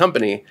years at the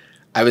company,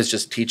 I was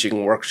just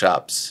teaching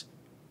workshops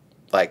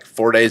like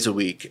 4 days a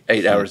week,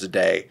 8 hours a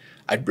day.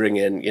 I'd bring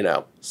in, you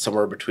know,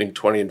 somewhere between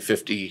 20 and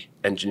 50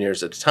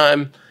 engineers at a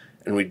time,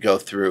 and we'd go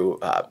through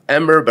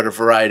Ember, but a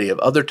variety of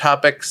other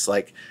topics.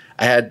 Like,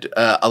 I had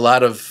a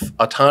lot of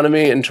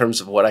autonomy in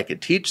terms of what I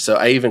could teach, so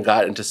I even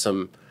got into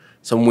some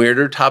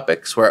weirder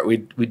topics where we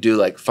do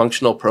like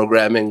functional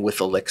programming with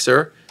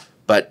Elixir,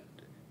 but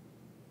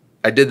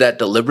I did that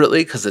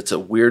deliberately because it's a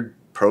weird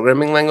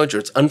programming language, or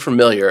it's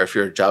unfamiliar if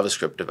you're a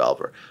JavaScript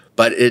developer,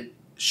 but it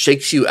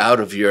shakes you out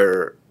of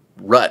your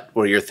rut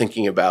where you're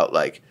thinking about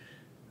like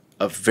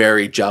a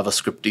very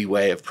JavaScript-y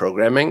way of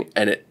programming,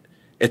 and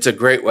it's a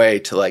great way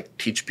to like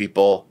teach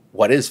people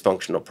what is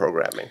functional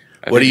programming.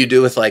 What do you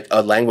do with like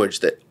a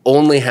language that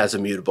only has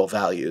immutable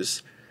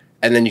values,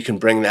 and then you can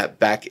bring that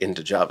back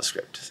into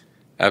JavaScript?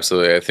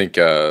 Absolutely. I think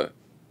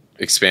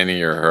expanding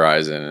your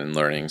horizon and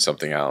learning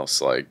something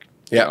else, like,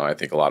 you know, I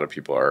think a lot of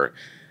people are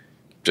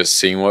just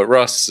seeing what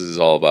Rust is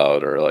all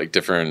about, or like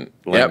different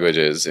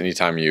languages.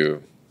 Anytime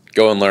you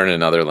go and learn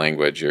another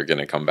language, you're going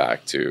to come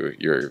back to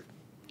your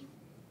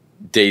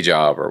day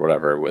job or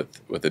whatever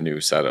with a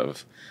new set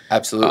of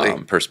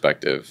absolutely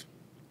perspective.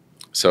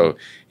 So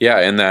yeah,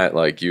 in that,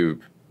 like,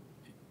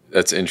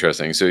 that's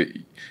interesting. So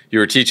you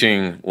were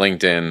teaching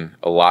LinkedIn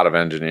a lot of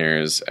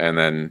engineers, and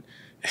then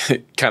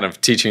kind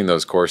of teaching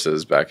those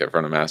courses back at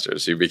Frontend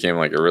Masters. So you became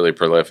like a really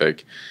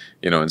prolific,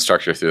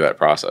 instructor through that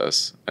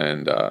process.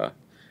 And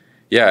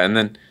and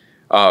then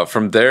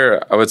from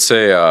there, I would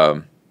say,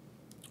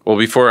 well,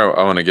 before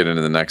I want to get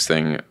into the next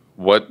thing,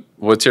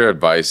 what's your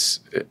advice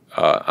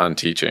on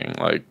teaching,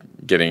 like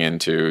getting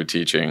into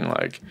teaching,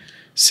 like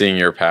seeing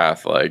your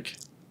path, like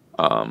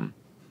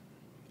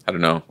I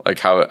don't know, like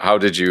how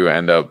did you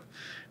end up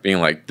being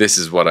like, this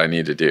is what I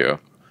need to do?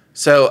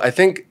 So I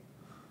think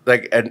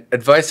like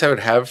advice I would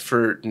have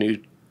for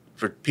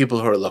people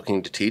who are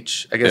looking to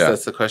teach, I guess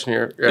that's the question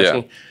you're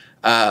asking.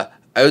 I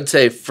would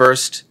say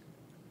first,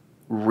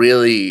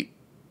 really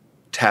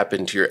tap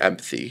into your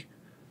empathy.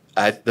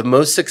 The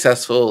most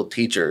successful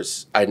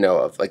teachers I know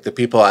of, like the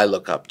people I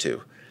look up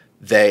to,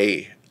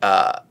 they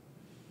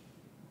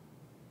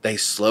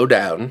slow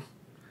down,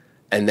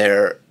 and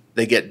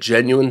they get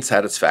genuine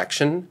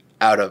satisfaction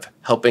out of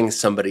helping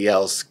somebody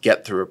else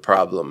get through a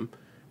problem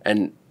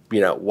and,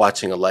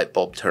 watching a light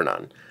bulb turn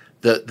on.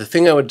 The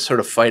thing I would sort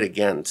of fight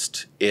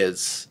against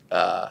is,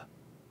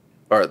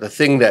 or the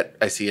thing that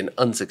I see in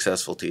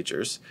unsuccessful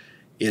teachers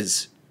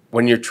is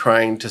when you're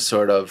trying to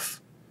sort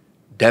of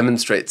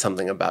demonstrate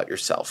something about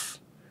yourself,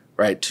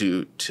 right?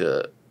 To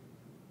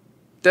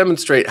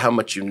demonstrate how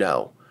much you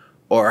know,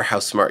 or how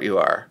smart you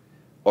are,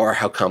 or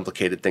how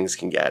complicated things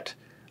can get.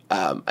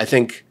 I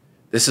think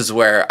this is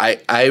where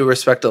I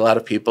respect a lot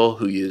of people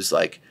who use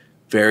like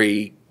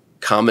very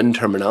common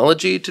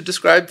terminology to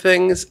describe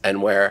things,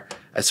 and where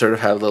I sort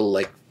of have little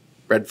like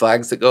red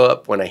flags that go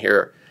up when I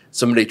hear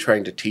somebody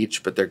trying to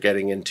teach, but they're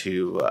getting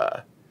into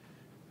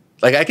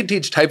like I could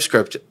teach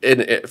TypeScript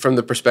from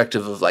the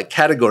perspective of like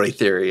category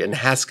theory and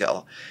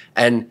Haskell,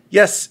 and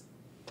yes,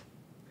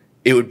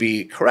 it would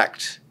be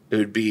correct. It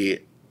would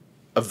be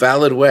a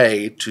valid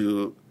way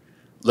to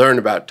learn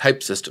about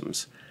type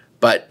systems,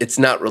 but it's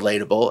not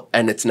relatable,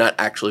 and it's not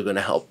actually going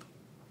to help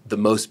the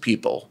most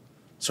people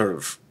sort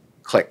of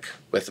click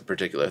with a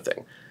particular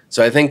thing.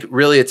 So I think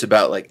really it's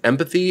about like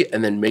empathy,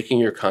 and then making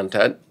your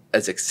content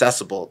as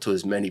accessible to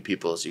as many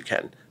people as you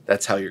can.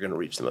 That's how you're going to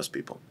reach the most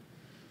people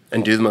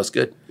and do the most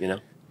good,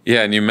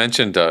 Yeah, and you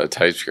mentioned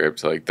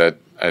TypeScript, like that.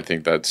 I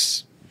think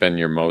that's been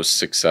your most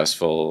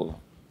successful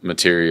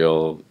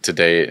material to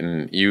date,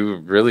 and you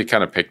really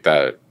kind of picked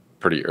that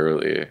pretty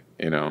early,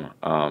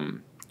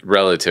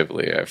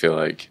 relatively. I feel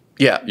like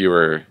you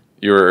were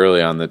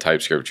early on the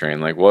TypeScript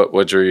train. Like,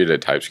 what drew you to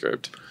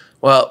TypeScript?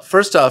 Well,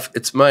 first off,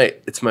 it's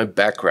my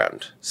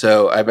background.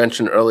 So I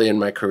mentioned early in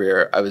my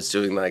career, I was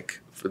doing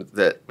like with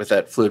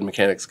that fluid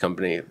mechanics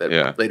company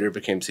that later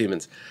became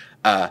Siemens.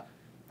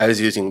 I was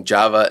using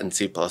Java and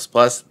C++.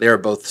 They are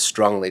both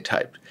strongly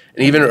typed.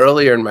 And even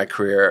earlier in my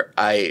career,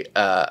 I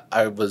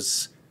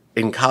was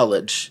in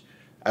college.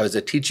 I was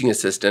a teaching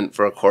assistant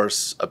for a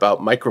course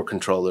about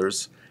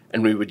microcontrollers,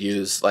 and we would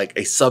use like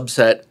a small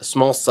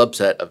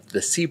subset of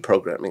the C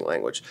programming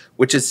language,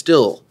 which is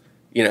still,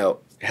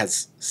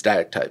 has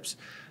static types.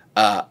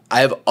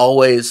 I've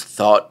always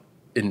thought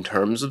in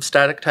terms of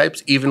static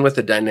types, even with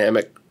a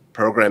dynamic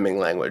programming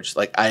language.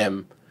 Like I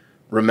am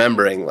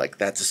remembering, like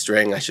that's a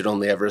string, I should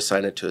only ever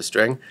assign it to a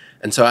string.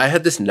 And so I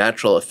had this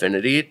natural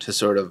affinity to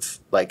sort of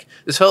like,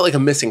 this felt like a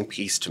missing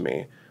piece to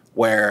me,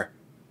 where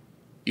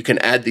you can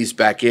add these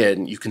back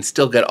in, you can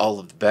still get all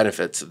of the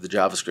benefits of the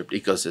JavaScript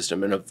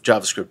ecosystem and of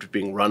JavaScript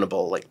being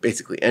runnable like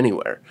basically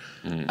anywhere.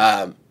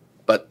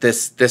 But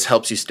this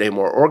helps you stay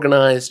more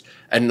organized.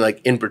 And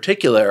like in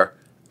particular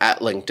at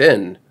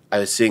LinkedIn, I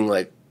was seeing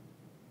like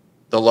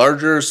the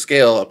larger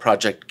scale a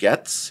project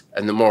gets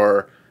and the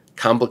more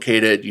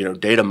complicated,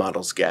 data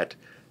models get,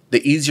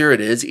 the easier it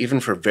is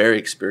even for very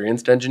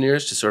experienced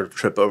engineers to sort of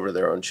trip over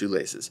their own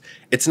shoelaces.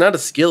 It's not a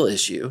skill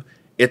issue.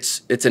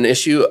 It's an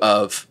issue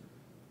of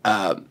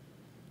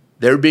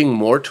there being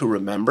more to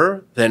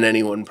remember than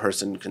any one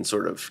person can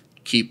sort of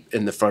keep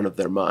in the front of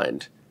their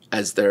mind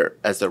as they're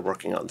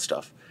working on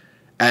stuff.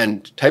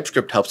 And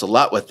TypeScript helps a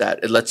lot with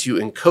that. It lets you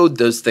encode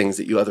those things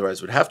that you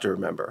otherwise would have to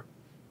remember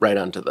right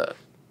into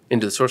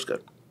the source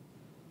code.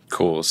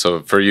 Cool.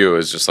 So for you, it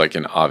was just like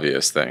an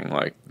obvious thing.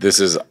 Like this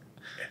is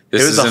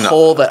a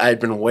hole that I'd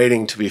been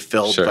waiting to be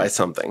filled by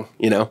something,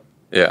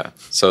 Yeah.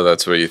 So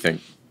that's what you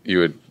think you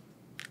would.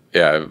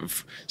 Yeah.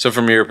 So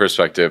from your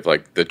perspective,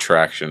 like the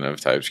traction of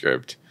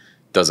TypeScript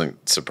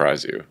doesn't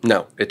surprise you.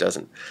 No, it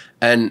doesn't.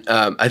 And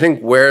I think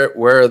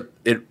where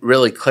it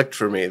really clicked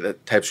for me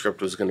that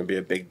TypeScript was going to be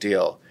a big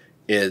deal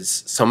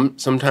is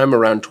sometime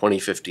around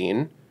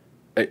 2015,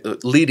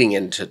 leading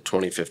into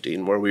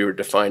 2015, where we were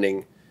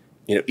defining,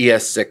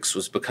 ES6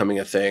 was becoming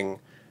a thing.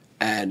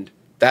 And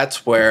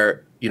that's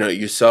where,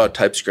 you saw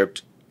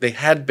TypeScript, they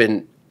had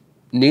been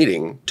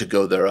needing to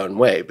go their own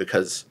way,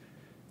 because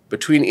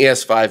between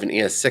ES5 and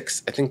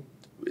ES6, I think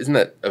isn't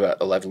that about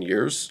 11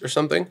 years or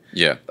something?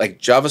 Yeah. Like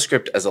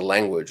JavaScript as a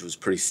language was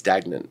pretty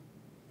stagnant,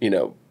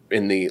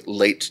 in the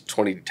late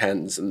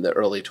 2010s and the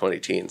early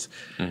 2010s.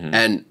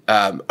 And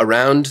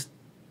around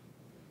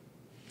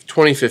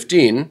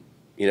 2015,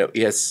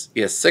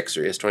 ES6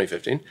 or ES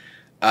 2015,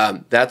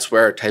 that's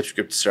where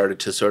TypeScript started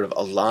to sort of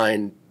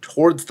align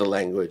towards the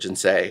language and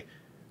say,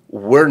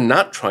 we're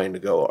not trying to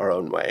go our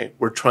own way.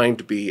 We're trying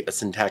to be a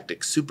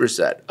syntactic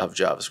superset of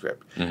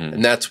JavaScript.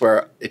 And that's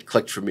where it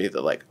clicked for me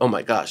that like, oh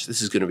my gosh,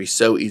 this is going to be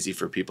so easy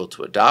for people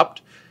to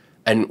adopt.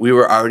 And we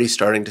were already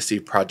starting to see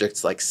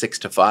projects like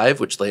 6to5,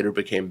 which later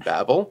became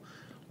Babel,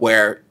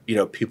 where,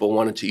 people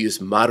wanted to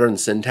use modern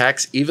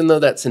syntax, even though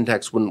that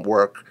syntax wouldn't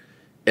work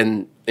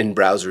in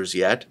browsers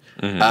yet.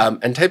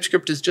 And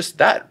TypeScript is just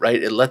that,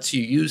 right? It lets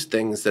you use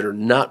things that are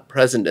not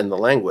present in the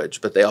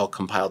language, but they all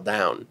compile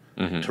down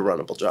to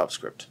runnable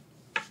JavaScript.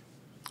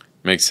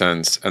 Makes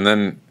sense. And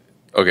then,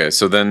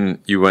 so then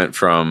you went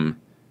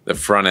from the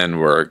front end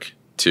work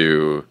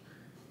to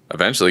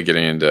eventually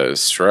getting into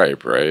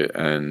Stripe, right?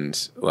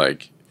 And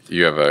like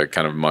you have a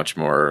kind of much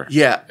more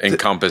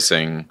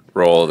encompassing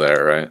role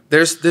there, right?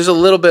 There's a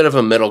little bit of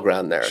a middle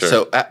ground there. Sure.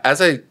 So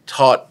as I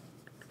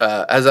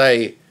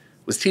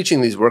was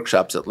teaching these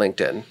workshops at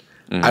LinkedIn,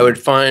 I would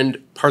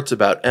find parts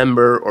about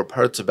Ember or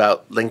parts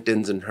about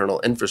LinkedIn's internal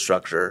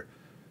infrastructure,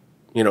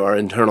 our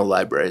internal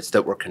libraries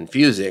that were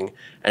confusing,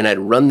 and I'd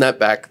run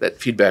that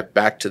feedback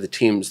back to the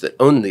teams that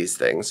own these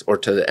things or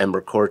to the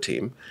Ember core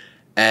team,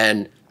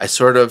 and I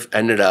sort of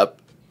ended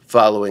up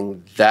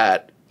following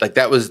that. Like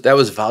that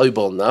was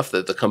valuable enough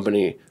that the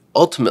company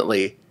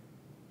ultimately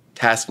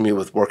tasked me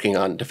with working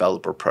on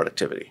developer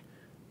productivity,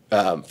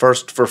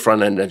 first for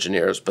front end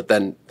engineers, but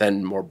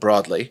then more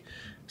broadly.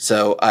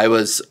 So I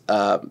was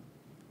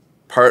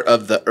part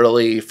of the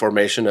early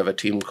formation of a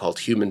team called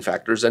Human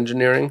Factors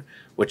Engineering,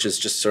 which is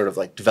just sort of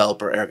like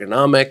developer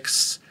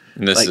ergonomics.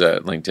 And this is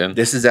at LinkedIn?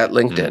 This is at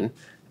LinkedIn.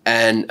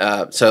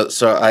 And so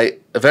I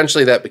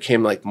eventually that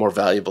became like more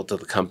valuable to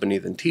the company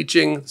than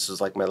teaching. This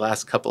was like my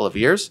last couple of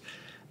years.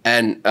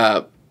 And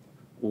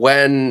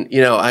when,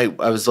 I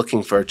was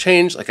looking for a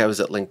change, like I was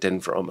at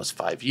LinkedIn for almost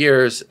 5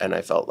 years and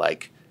I felt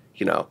like,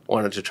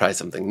 wanted to try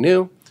something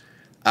new.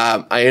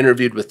 I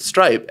interviewed with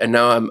Stripe and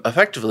now I'm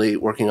effectively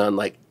working on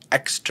like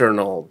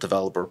external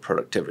developer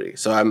productivity.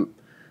 So I'm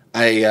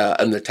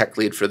the tech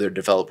lead for their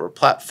developer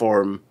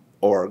platform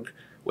org,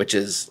 which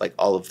is like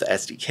all of the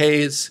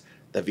SDKs,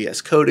 the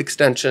VS Code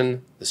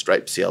extension, the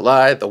Stripe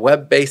CLI, the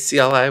web-based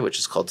CLI, which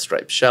is called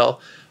Stripe Shell,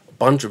 a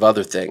bunch of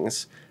other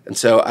things. And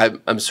so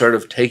I'm sort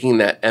of taking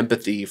that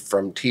empathy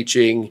from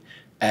teaching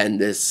and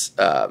this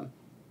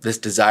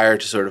desire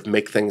to sort of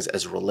make things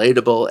as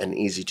relatable and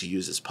easy to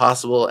use as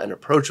possible and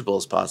approachable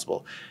as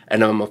possible.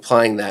 And I'm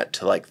applying that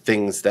to like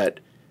things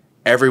that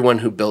everyone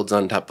who builds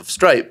on top of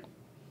Stripe,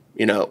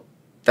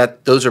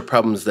 those are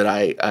problems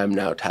that I'm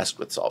now tasked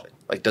with solving.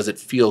 Like, does it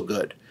feel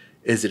good?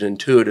 Is it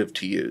intuitive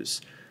to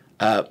use?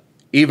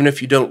 Even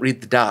if you don't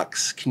read the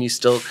docs, can you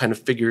still kind of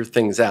figure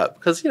things out?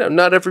 Because,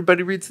 not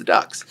everybody reads the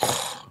docs.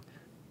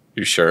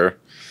 You sure?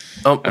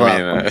 Oh, well,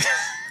 I mean,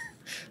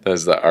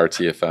 that's the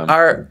RTFM.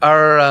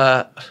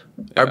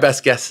 Our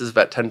best guess is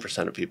about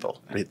 10% of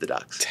people read the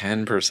docs.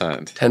 10%.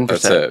 10%.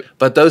 That's it.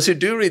 But those who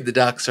do read the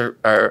docs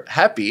are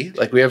happy.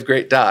 Like, we have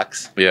great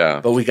docs. Yeah.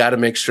 But we got to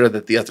make sure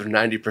that the other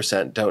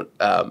 90% don't,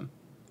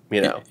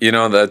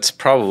 that's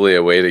probably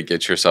a way to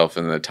get yourself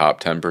in the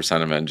top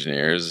 10% of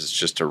engineers is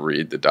just to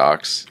read the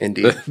docs.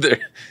 Indeed.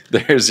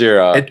 There's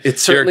your it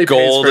certainly your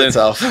golden, pays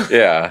for itself.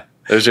 Yeah.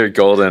 There's your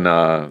golden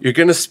You're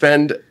going to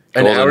spend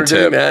an hour tip.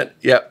 doing that.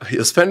 Yeah.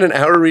 You'll spend an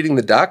hour reading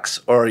the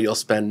docs, or you'll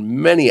spend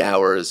many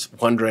hours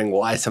wondering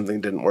why something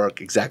didn't work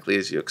exactly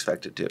as you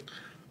expected to.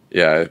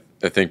 Yeah.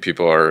 I think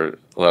people are a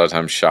lot of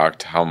times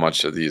shocked how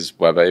much of these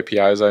web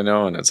APIs I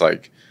know. And it's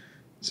like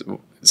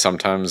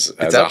sometimes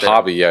as a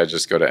hobby, I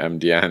just go to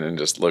MDN and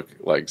just look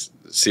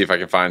see if I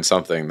can find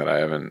something that I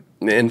haven't.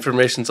 The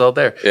information's all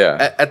there.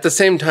 Yeah. At the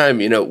same time,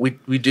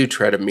 we do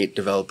try to meet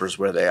developers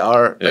where they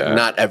are. Yeah. Like,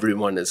 not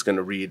everyone is going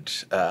to read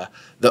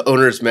the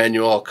owner's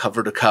manual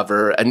cover to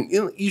cover, and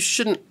you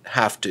shouldn't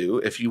have to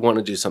if you want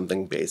to do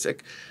something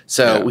basic.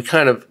 So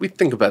we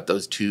think about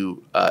those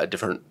two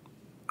different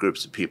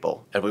groups of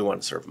people, and we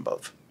want to serve them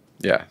both.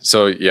 Yeah.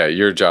 So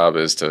your job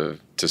is to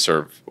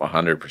serve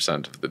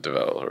 100% of the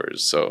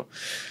developers. So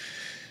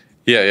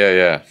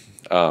yeah.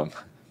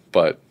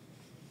 But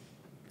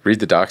read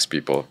the docs,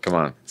 people. Come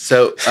on.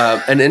 So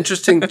an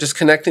interesting, just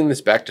connecting this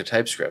back to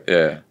TypeScript.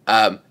 Yeah.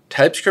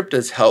 TypeScript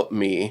has helped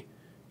me,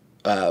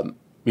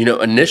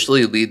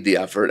 initially lead the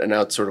effort, and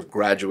now it's sort of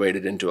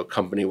graduated into a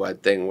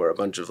company-wide thing where a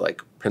bunch of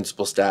like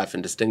principal staff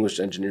and distinguished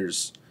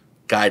engineers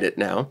guide it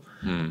now.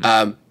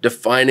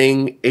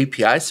 Defining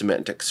API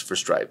semantics for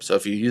Stripe. So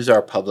if you use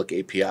our public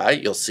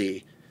API, you'll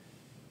see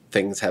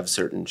things have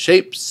certain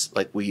shapes.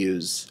 Like, we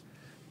use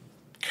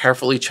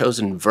carefully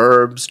chosen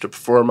verbs to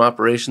perform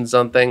operations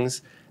on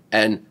things,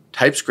 and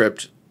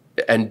TypeScript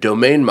and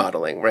domain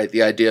modeling, right?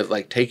 The idea of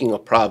like taking a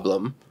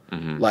problem,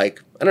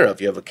 like, I don't know,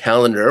 if you have a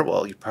calendar,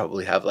 well, you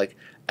probably have like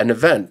an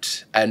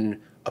event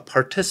and a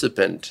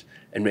participant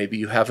and maybe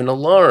you have an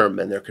alarm,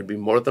 and there could be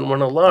more than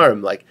one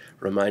alarm, like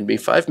remind me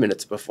 5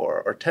 minutes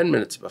before or 10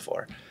 minutes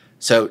before.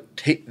 So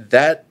take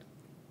that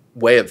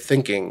way of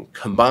thinking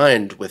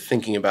combined with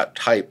thinking about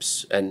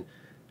types and,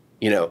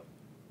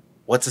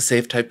 what's a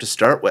safe type to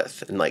start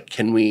with? And like,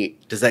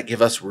 does that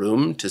give us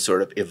room to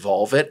sort of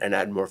evolve it and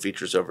add more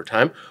features over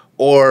time?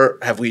 Or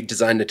have we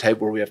designed a type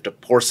where we have to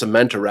pour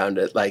cement around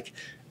it? Like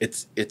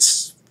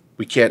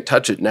we can't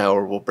touch it now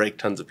or we'll break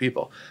tons of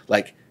people.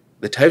 Like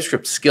the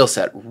TypeScript skill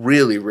set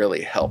really,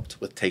 really helped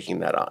with taking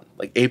that on.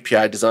 Like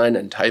API design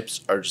and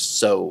types are just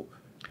so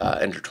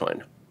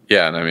intertwined.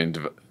 Yeah. And I mean,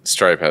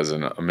 Stripe has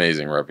an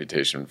amazing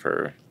reputation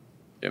for,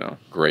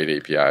 great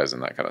APIs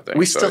and that kind of thing.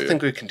 We still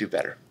think we can do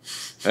better.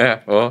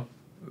 Yeah. Well,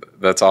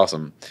 that's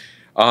awesome.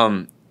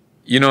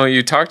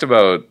 You talked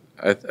about,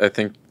 I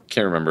think,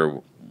 can't remember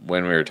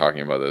when we were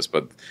talking about this,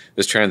 but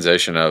this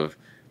transition of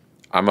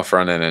I'm a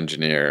front-end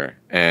engineer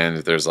and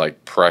there's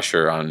like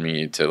pressure on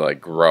me to like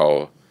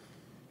grow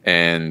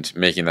and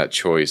making that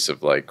choice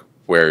of like,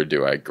 where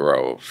do I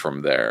grow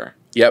from there?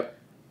 Yep.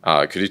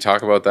 Could you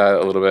talk about that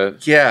a little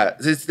bit? Yeah,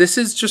 this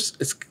is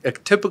just it's a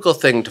typical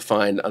thing to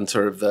find on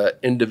sort of the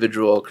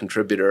individual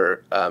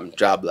contributor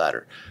job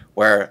ladder,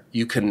 where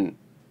you can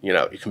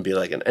be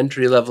like an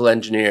entry-level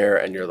engineer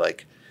and you're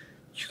like,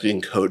 you can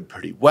code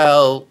pretty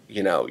well,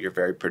 you're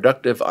very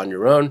productive on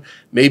your own.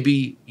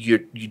 Maybe you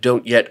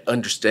don't yet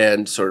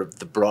understand sort of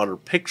the broader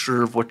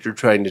picture of what you're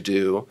trying to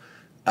do,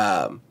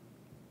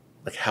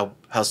 like how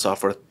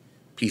software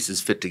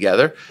pieces fit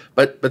together.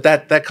 But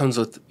that comes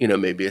with,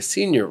 maybe a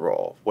senior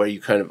role where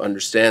you kind of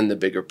understand the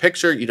bigger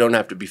picture. You don't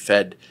have to be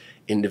fed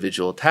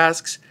individual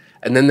tasks.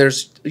 And then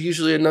there's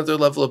usually another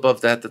level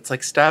above that that's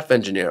like staff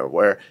engineer,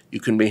 where you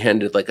can be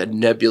handed like a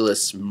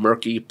nebulous,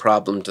 murky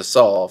problem to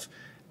solve,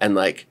 and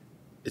like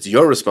it's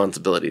your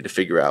responsibility to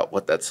figure out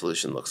what that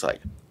solution looks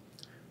like.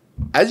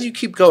 As you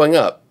keep going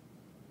up,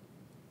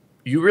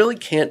 you really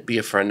can't be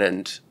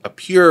a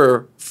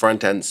pure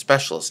front-end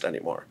specialist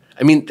anymore.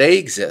 I mean, they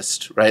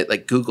exist, right?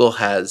 Like Google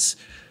has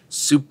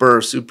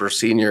super, super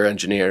senior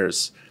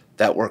engineers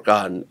that work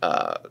on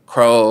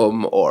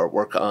Chrome or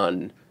work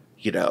on,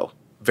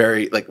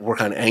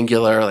 work on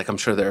Angular. Like I'm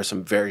sure there are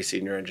some very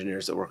senior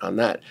engineers that work on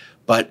that.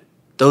 But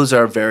those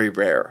are very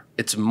rare.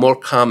 It's more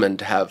common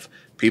to have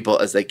people,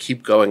 as they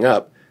keep going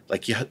up,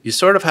 like you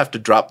sort of have to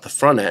drop the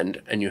front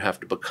end and you have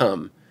to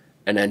become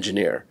an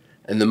engineer.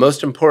 And the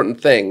most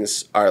important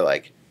things are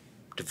like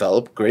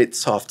develop great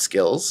soft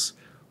skills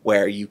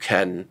where you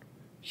can,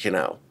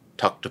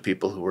 talk to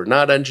people who are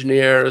not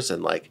engineers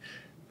and like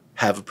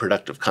have a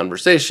productive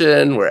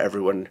conversation where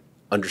everyone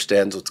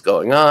understands what's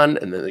going on,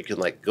 and then they can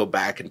like go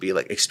back and be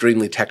like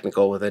extremely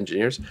technical with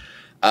engineers.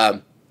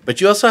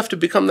 But you also have to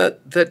become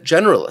that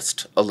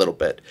generalist a little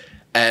bit.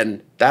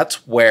 And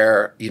that's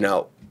where,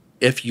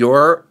 if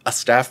you're a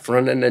staff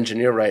front-end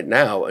engineer right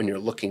now and you're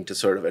looking to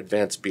sort of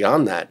advance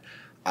beyond that,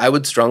 I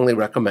would strongly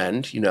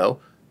recommend,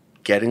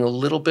 getting a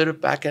little bit of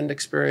back-end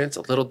experience,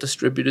 a little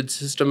distributed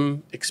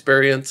system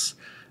experience,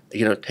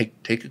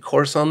 take a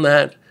course on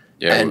that.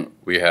 Yeah, and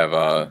we have,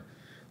 I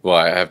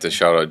have to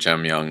shout out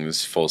Jem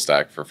Young's Full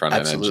Stack for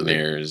Front-End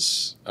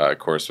Engineers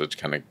course, which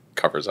kind of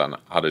covers on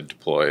how to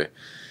deploy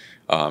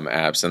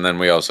apps. And then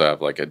we also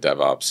have like a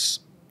DevOps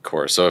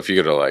course. So if you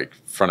go to like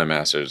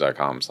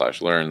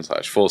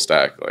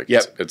frontendmasters.com/learn/fullstack, like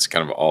it's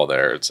kind of all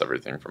there. It's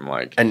everything from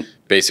like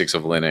basics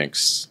of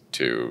Linux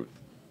to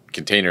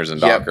containers and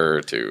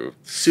Docker to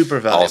super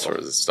valuable, all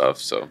sorts of stuff.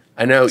 So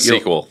I know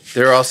SQL.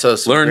 There are also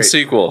learn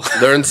SQL.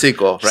 Learn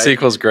SQL. Right?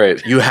 SQL's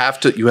great. You have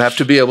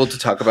to be able to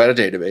talk about a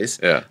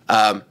database. Yeah.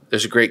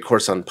 There's a great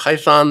course on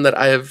Python that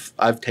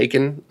I've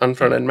taken on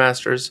Frontend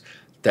Masters.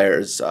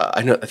 There's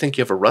I think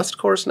you have a Rust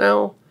course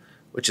now,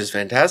 which is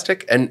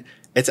fantastic. And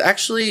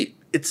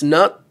it's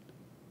not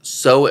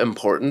so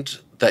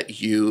important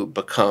that you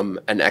become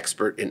an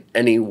expert in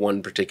any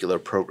one particular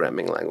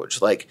programming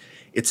language. Like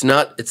it's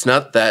not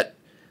that.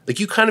 Like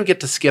you kind of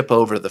get to skip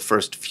over the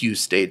first few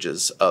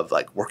stages of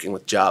like working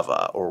with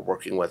Java or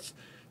working with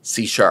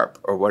C#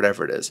 or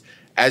whatever it is.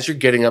 As you're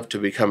getting up to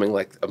becoming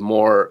like a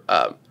more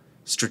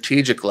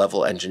strategic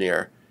level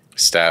engineer.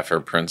 Staff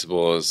or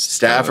principal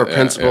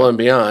and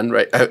beyond,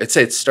 right? I'd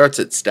say it starts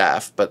at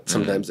staff, but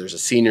sometimes there's a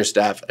senior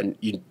staff, and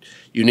you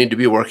need to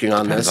be working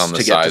on this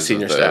to get to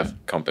senior staff.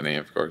 Company,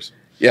 of course.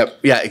 Yep.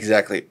 Yeah,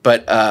 exactly.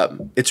 But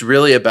it's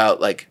really about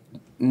like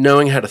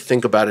knowing how to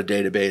think about a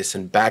database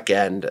and back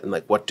end and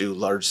like what do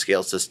large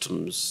scale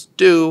systems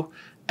do.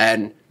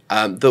 And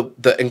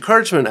the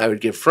encouragement I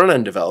would give front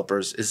end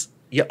developers is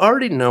you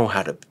already know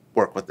how to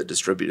work with the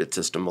distributed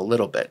system a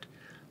little bit.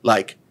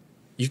 Like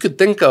you could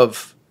think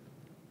of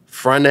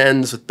front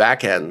ends with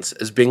back ends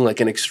as being like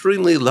an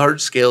extremely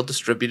large scale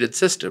distributed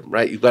system,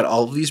 right? You've got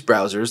all of these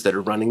browsers that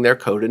are running their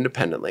code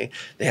independently.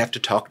 They have to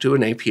talk to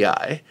an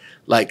API.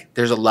 Like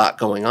there's a lot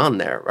going on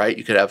there, right?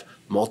 You could have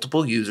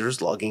multiple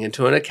users logging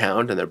into an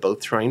account and they're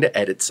both trying to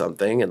edit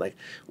something, and like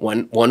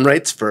one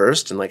writes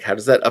first, and like how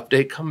does that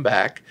update come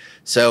back?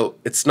 So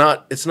it's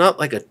not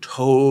like a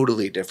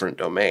totally different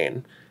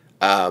domain.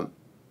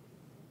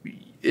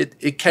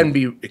 It can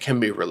be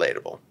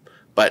relatable.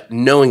 But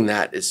knowing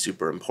that is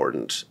super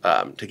important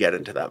to get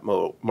into that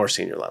more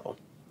senior level.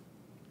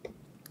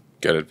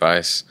 Good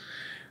advice.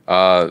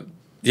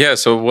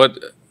 So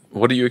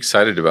what are you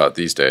excited about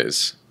these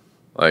days?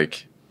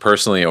 Like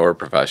personally or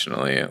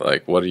professionally?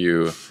 Like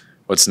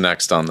what's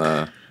next on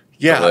the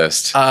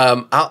list?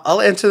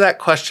 I'll answer that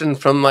question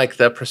from like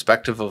the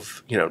perspective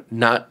of,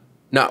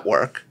 not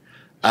work.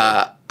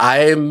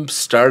 I'm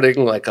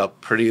starting like a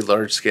pretty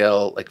large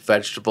scale like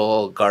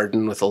vegetable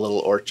garden with a little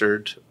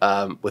orchard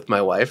with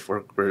my wife.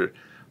 We're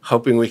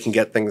hoping we can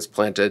get things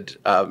planted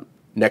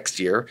next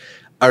year.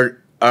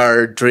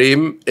 Our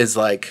dream is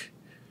like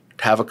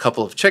to have a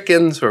couple of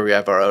chickens where we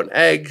have our own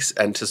eggs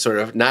and to sort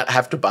of not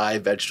have to buy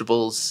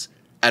vegetables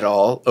at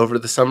all over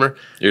the summer.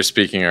 You're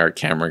speaking our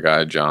camera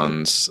guy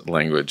John's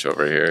language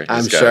over here.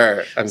 He's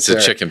a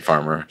chicken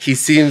farmer. He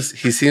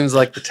seems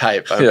like the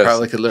type. I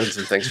probably could learn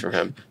some things from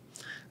him.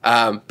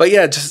 But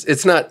yeah, just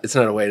it's not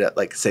a way to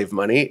like save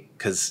money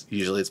because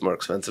usually it's more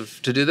expensive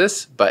to do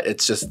this. But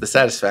it's just the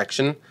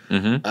satisfaction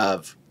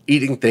of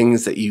eating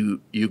things that you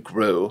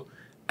grew,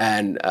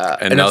 and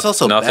it's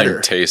also nothing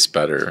better. tastes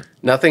better.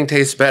 Nothing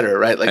tastes better,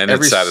 right? Like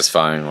it's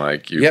satisfying.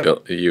 Like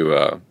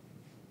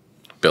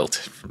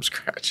built it from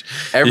scratch.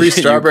 Every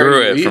strawberry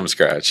you grew it from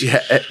scratch.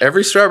 Yeah,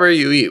 every strawberry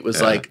you eat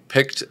was like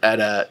picked at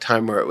a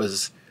time where it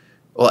was.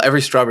 Well,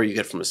 every strawberry you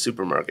get from a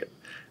supermarket,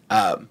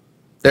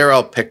 they're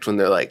all picked when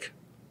they're like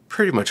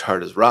pretty much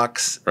hard as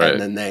rocks, right.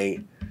 And then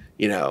they,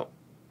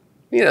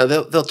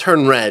 they'll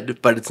turn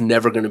red, but it's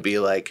never going to be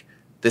like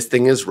this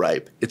thing is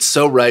ripe. It's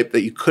so ripe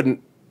that you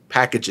couldn't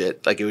package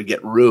it, like it would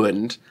get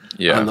ruined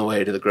on the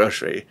way to the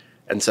grocery,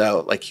 and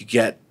so like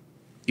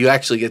you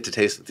actually get to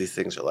taste what these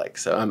things are like.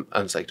 So I'm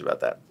psyched about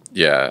that.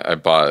 Yeah, I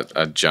bought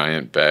a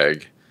giant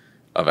bag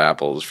of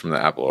apples from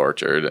the apple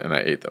orchard, and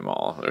I ate them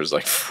all. There's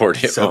like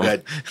 40 of them. So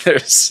good.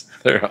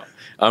 They're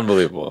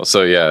unbelievable.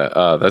 So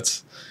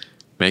that's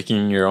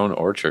making your own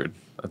orchard.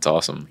 That's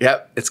awesome.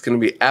 Yep, it's going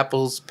to be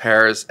apples,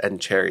 pears,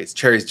 and cherries.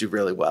 Cherries do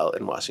really well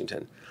in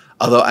Washington.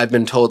 Although I've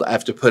been told I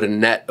have to put a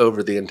net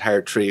over the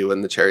entire tree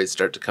when the cherries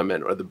start to come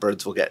in, or the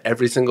birds will get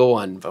every single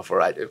one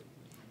before I do.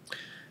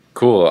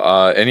 Cool.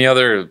 Any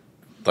other,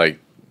 kind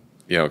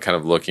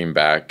of looking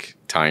back,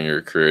 tying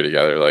your career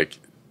together, like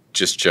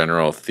just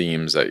general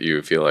themes that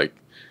you feel like,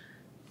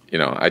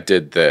 I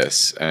did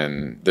this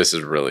and this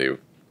has really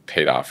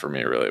paid off for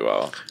me really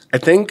well? I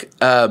think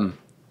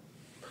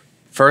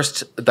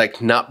first,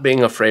 like not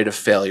being afraid of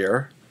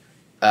failure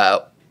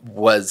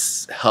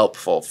was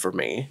helpful for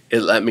me.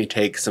 It let me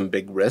take some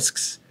big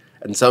risks.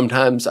 And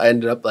sometimes I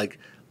ended up like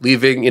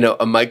leaving,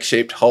 a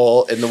mic-shaped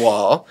hole in the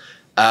wall.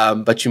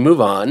 But you move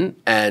on.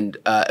 And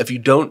if you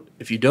don't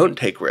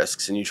take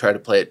risks and you try to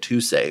play it too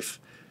safe,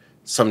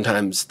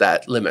 sometimes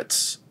that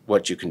limits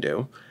what you can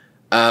do.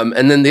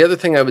 And then the other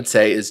thing I would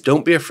say is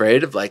don't be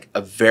afraid of like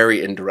a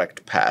very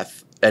indirect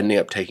path ending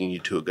up taking you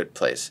to a good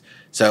place.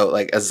 So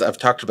like, as I've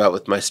talked about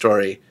with my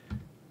story,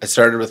 I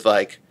started with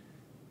like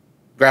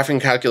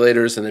graphing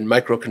calculators and then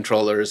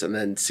microcontrollers and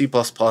then C++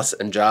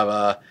 and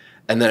Java.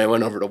 And then I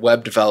went over to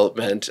web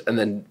development and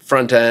then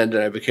front end,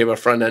 and I became a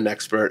front end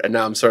expert. And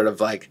now I'm sort of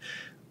like,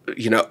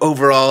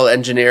 overall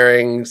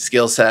engineering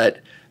skill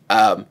set.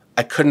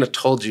 I couldn't have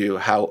told you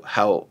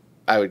how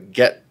I would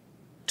get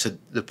to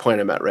the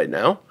point I'm at right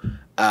now.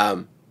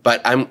 But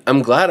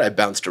I'm glad I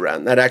bounced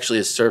around. That actually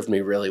has served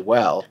me really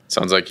well.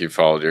 Sounds like you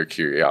followed your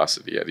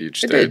curiosity at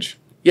each stage.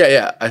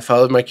 Yeah. I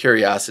followed my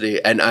curiosity,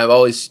 and I've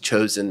always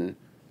chosen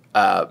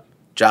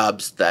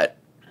jobs that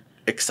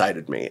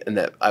excited me and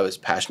that I was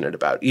passionate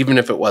about, even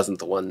if it wasn't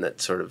the one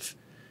that sort of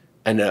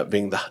ended up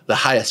being the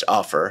highest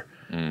offer.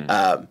 And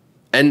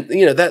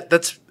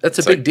that's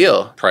a big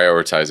deal.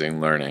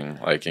 Prioritizing learning,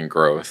 like in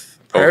growth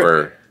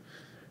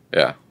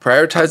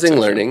prioritizing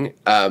learning,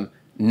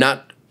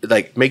 not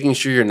like making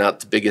sure you're not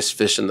the biggest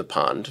fish in the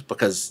pond,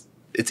 because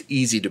it's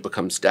easy to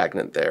become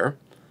stagnant there.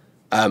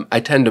 I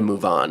tend to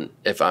move on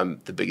if I'm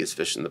the biggest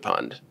fish in the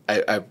pond.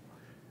 I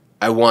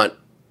want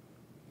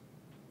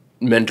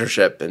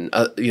mentorship and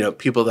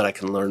people that I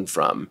can learn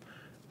from,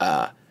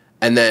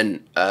 and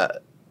then I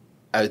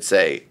would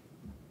say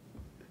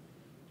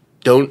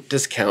don't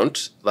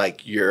discount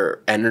like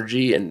your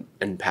energy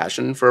and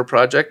passion for a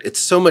project. It's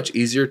so much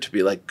easier to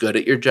be like good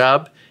at your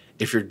job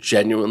if you're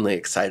genuinely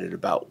excited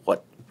about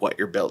what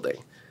you're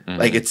building. Mm-hmm.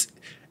 Like it's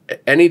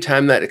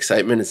anytime that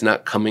excitement is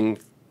not coming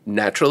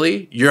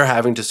naturally, you're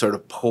having to sort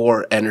of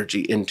pour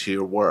energy into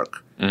your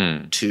work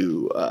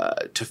to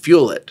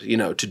fuel it,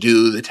 to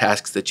do the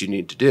tasks that you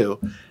need to do.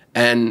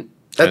 And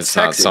that's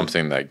not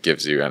something that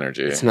gives you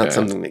energy. It's not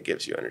something that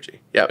gives you energy.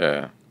 Yep.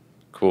 Yeah.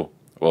 Cool.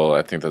 Well,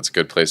 I think that's a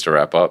good place to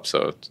wrap up.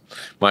 So,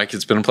 Mike,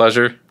 it's been a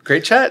pleasure.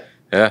 Great chat.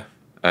 Yeah.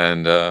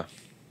 And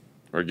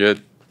we're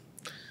good.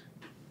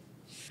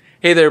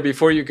 Hey there,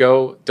 before you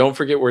go, don't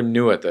forget we're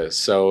new at this.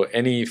 So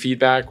any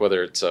feedback,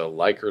 whether it's a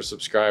like or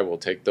subscribe, we'll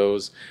take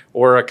those,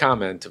 or a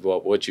comment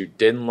about what you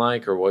didn't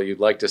like or what you'd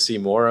like to see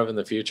more of in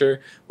the future.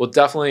 We'll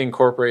definitely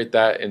incorporate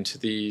that into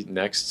the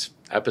next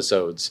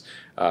episodes.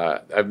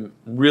 I'm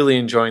really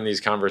enjoying these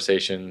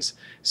conversations.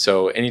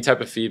 So any type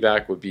of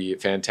feedback would be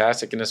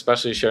fantastic, and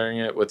especially sharing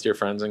it with your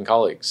friends and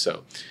colleagues.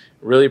 So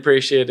really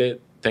appreciate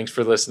it. Thanks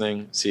for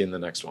listening. See you in the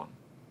next one.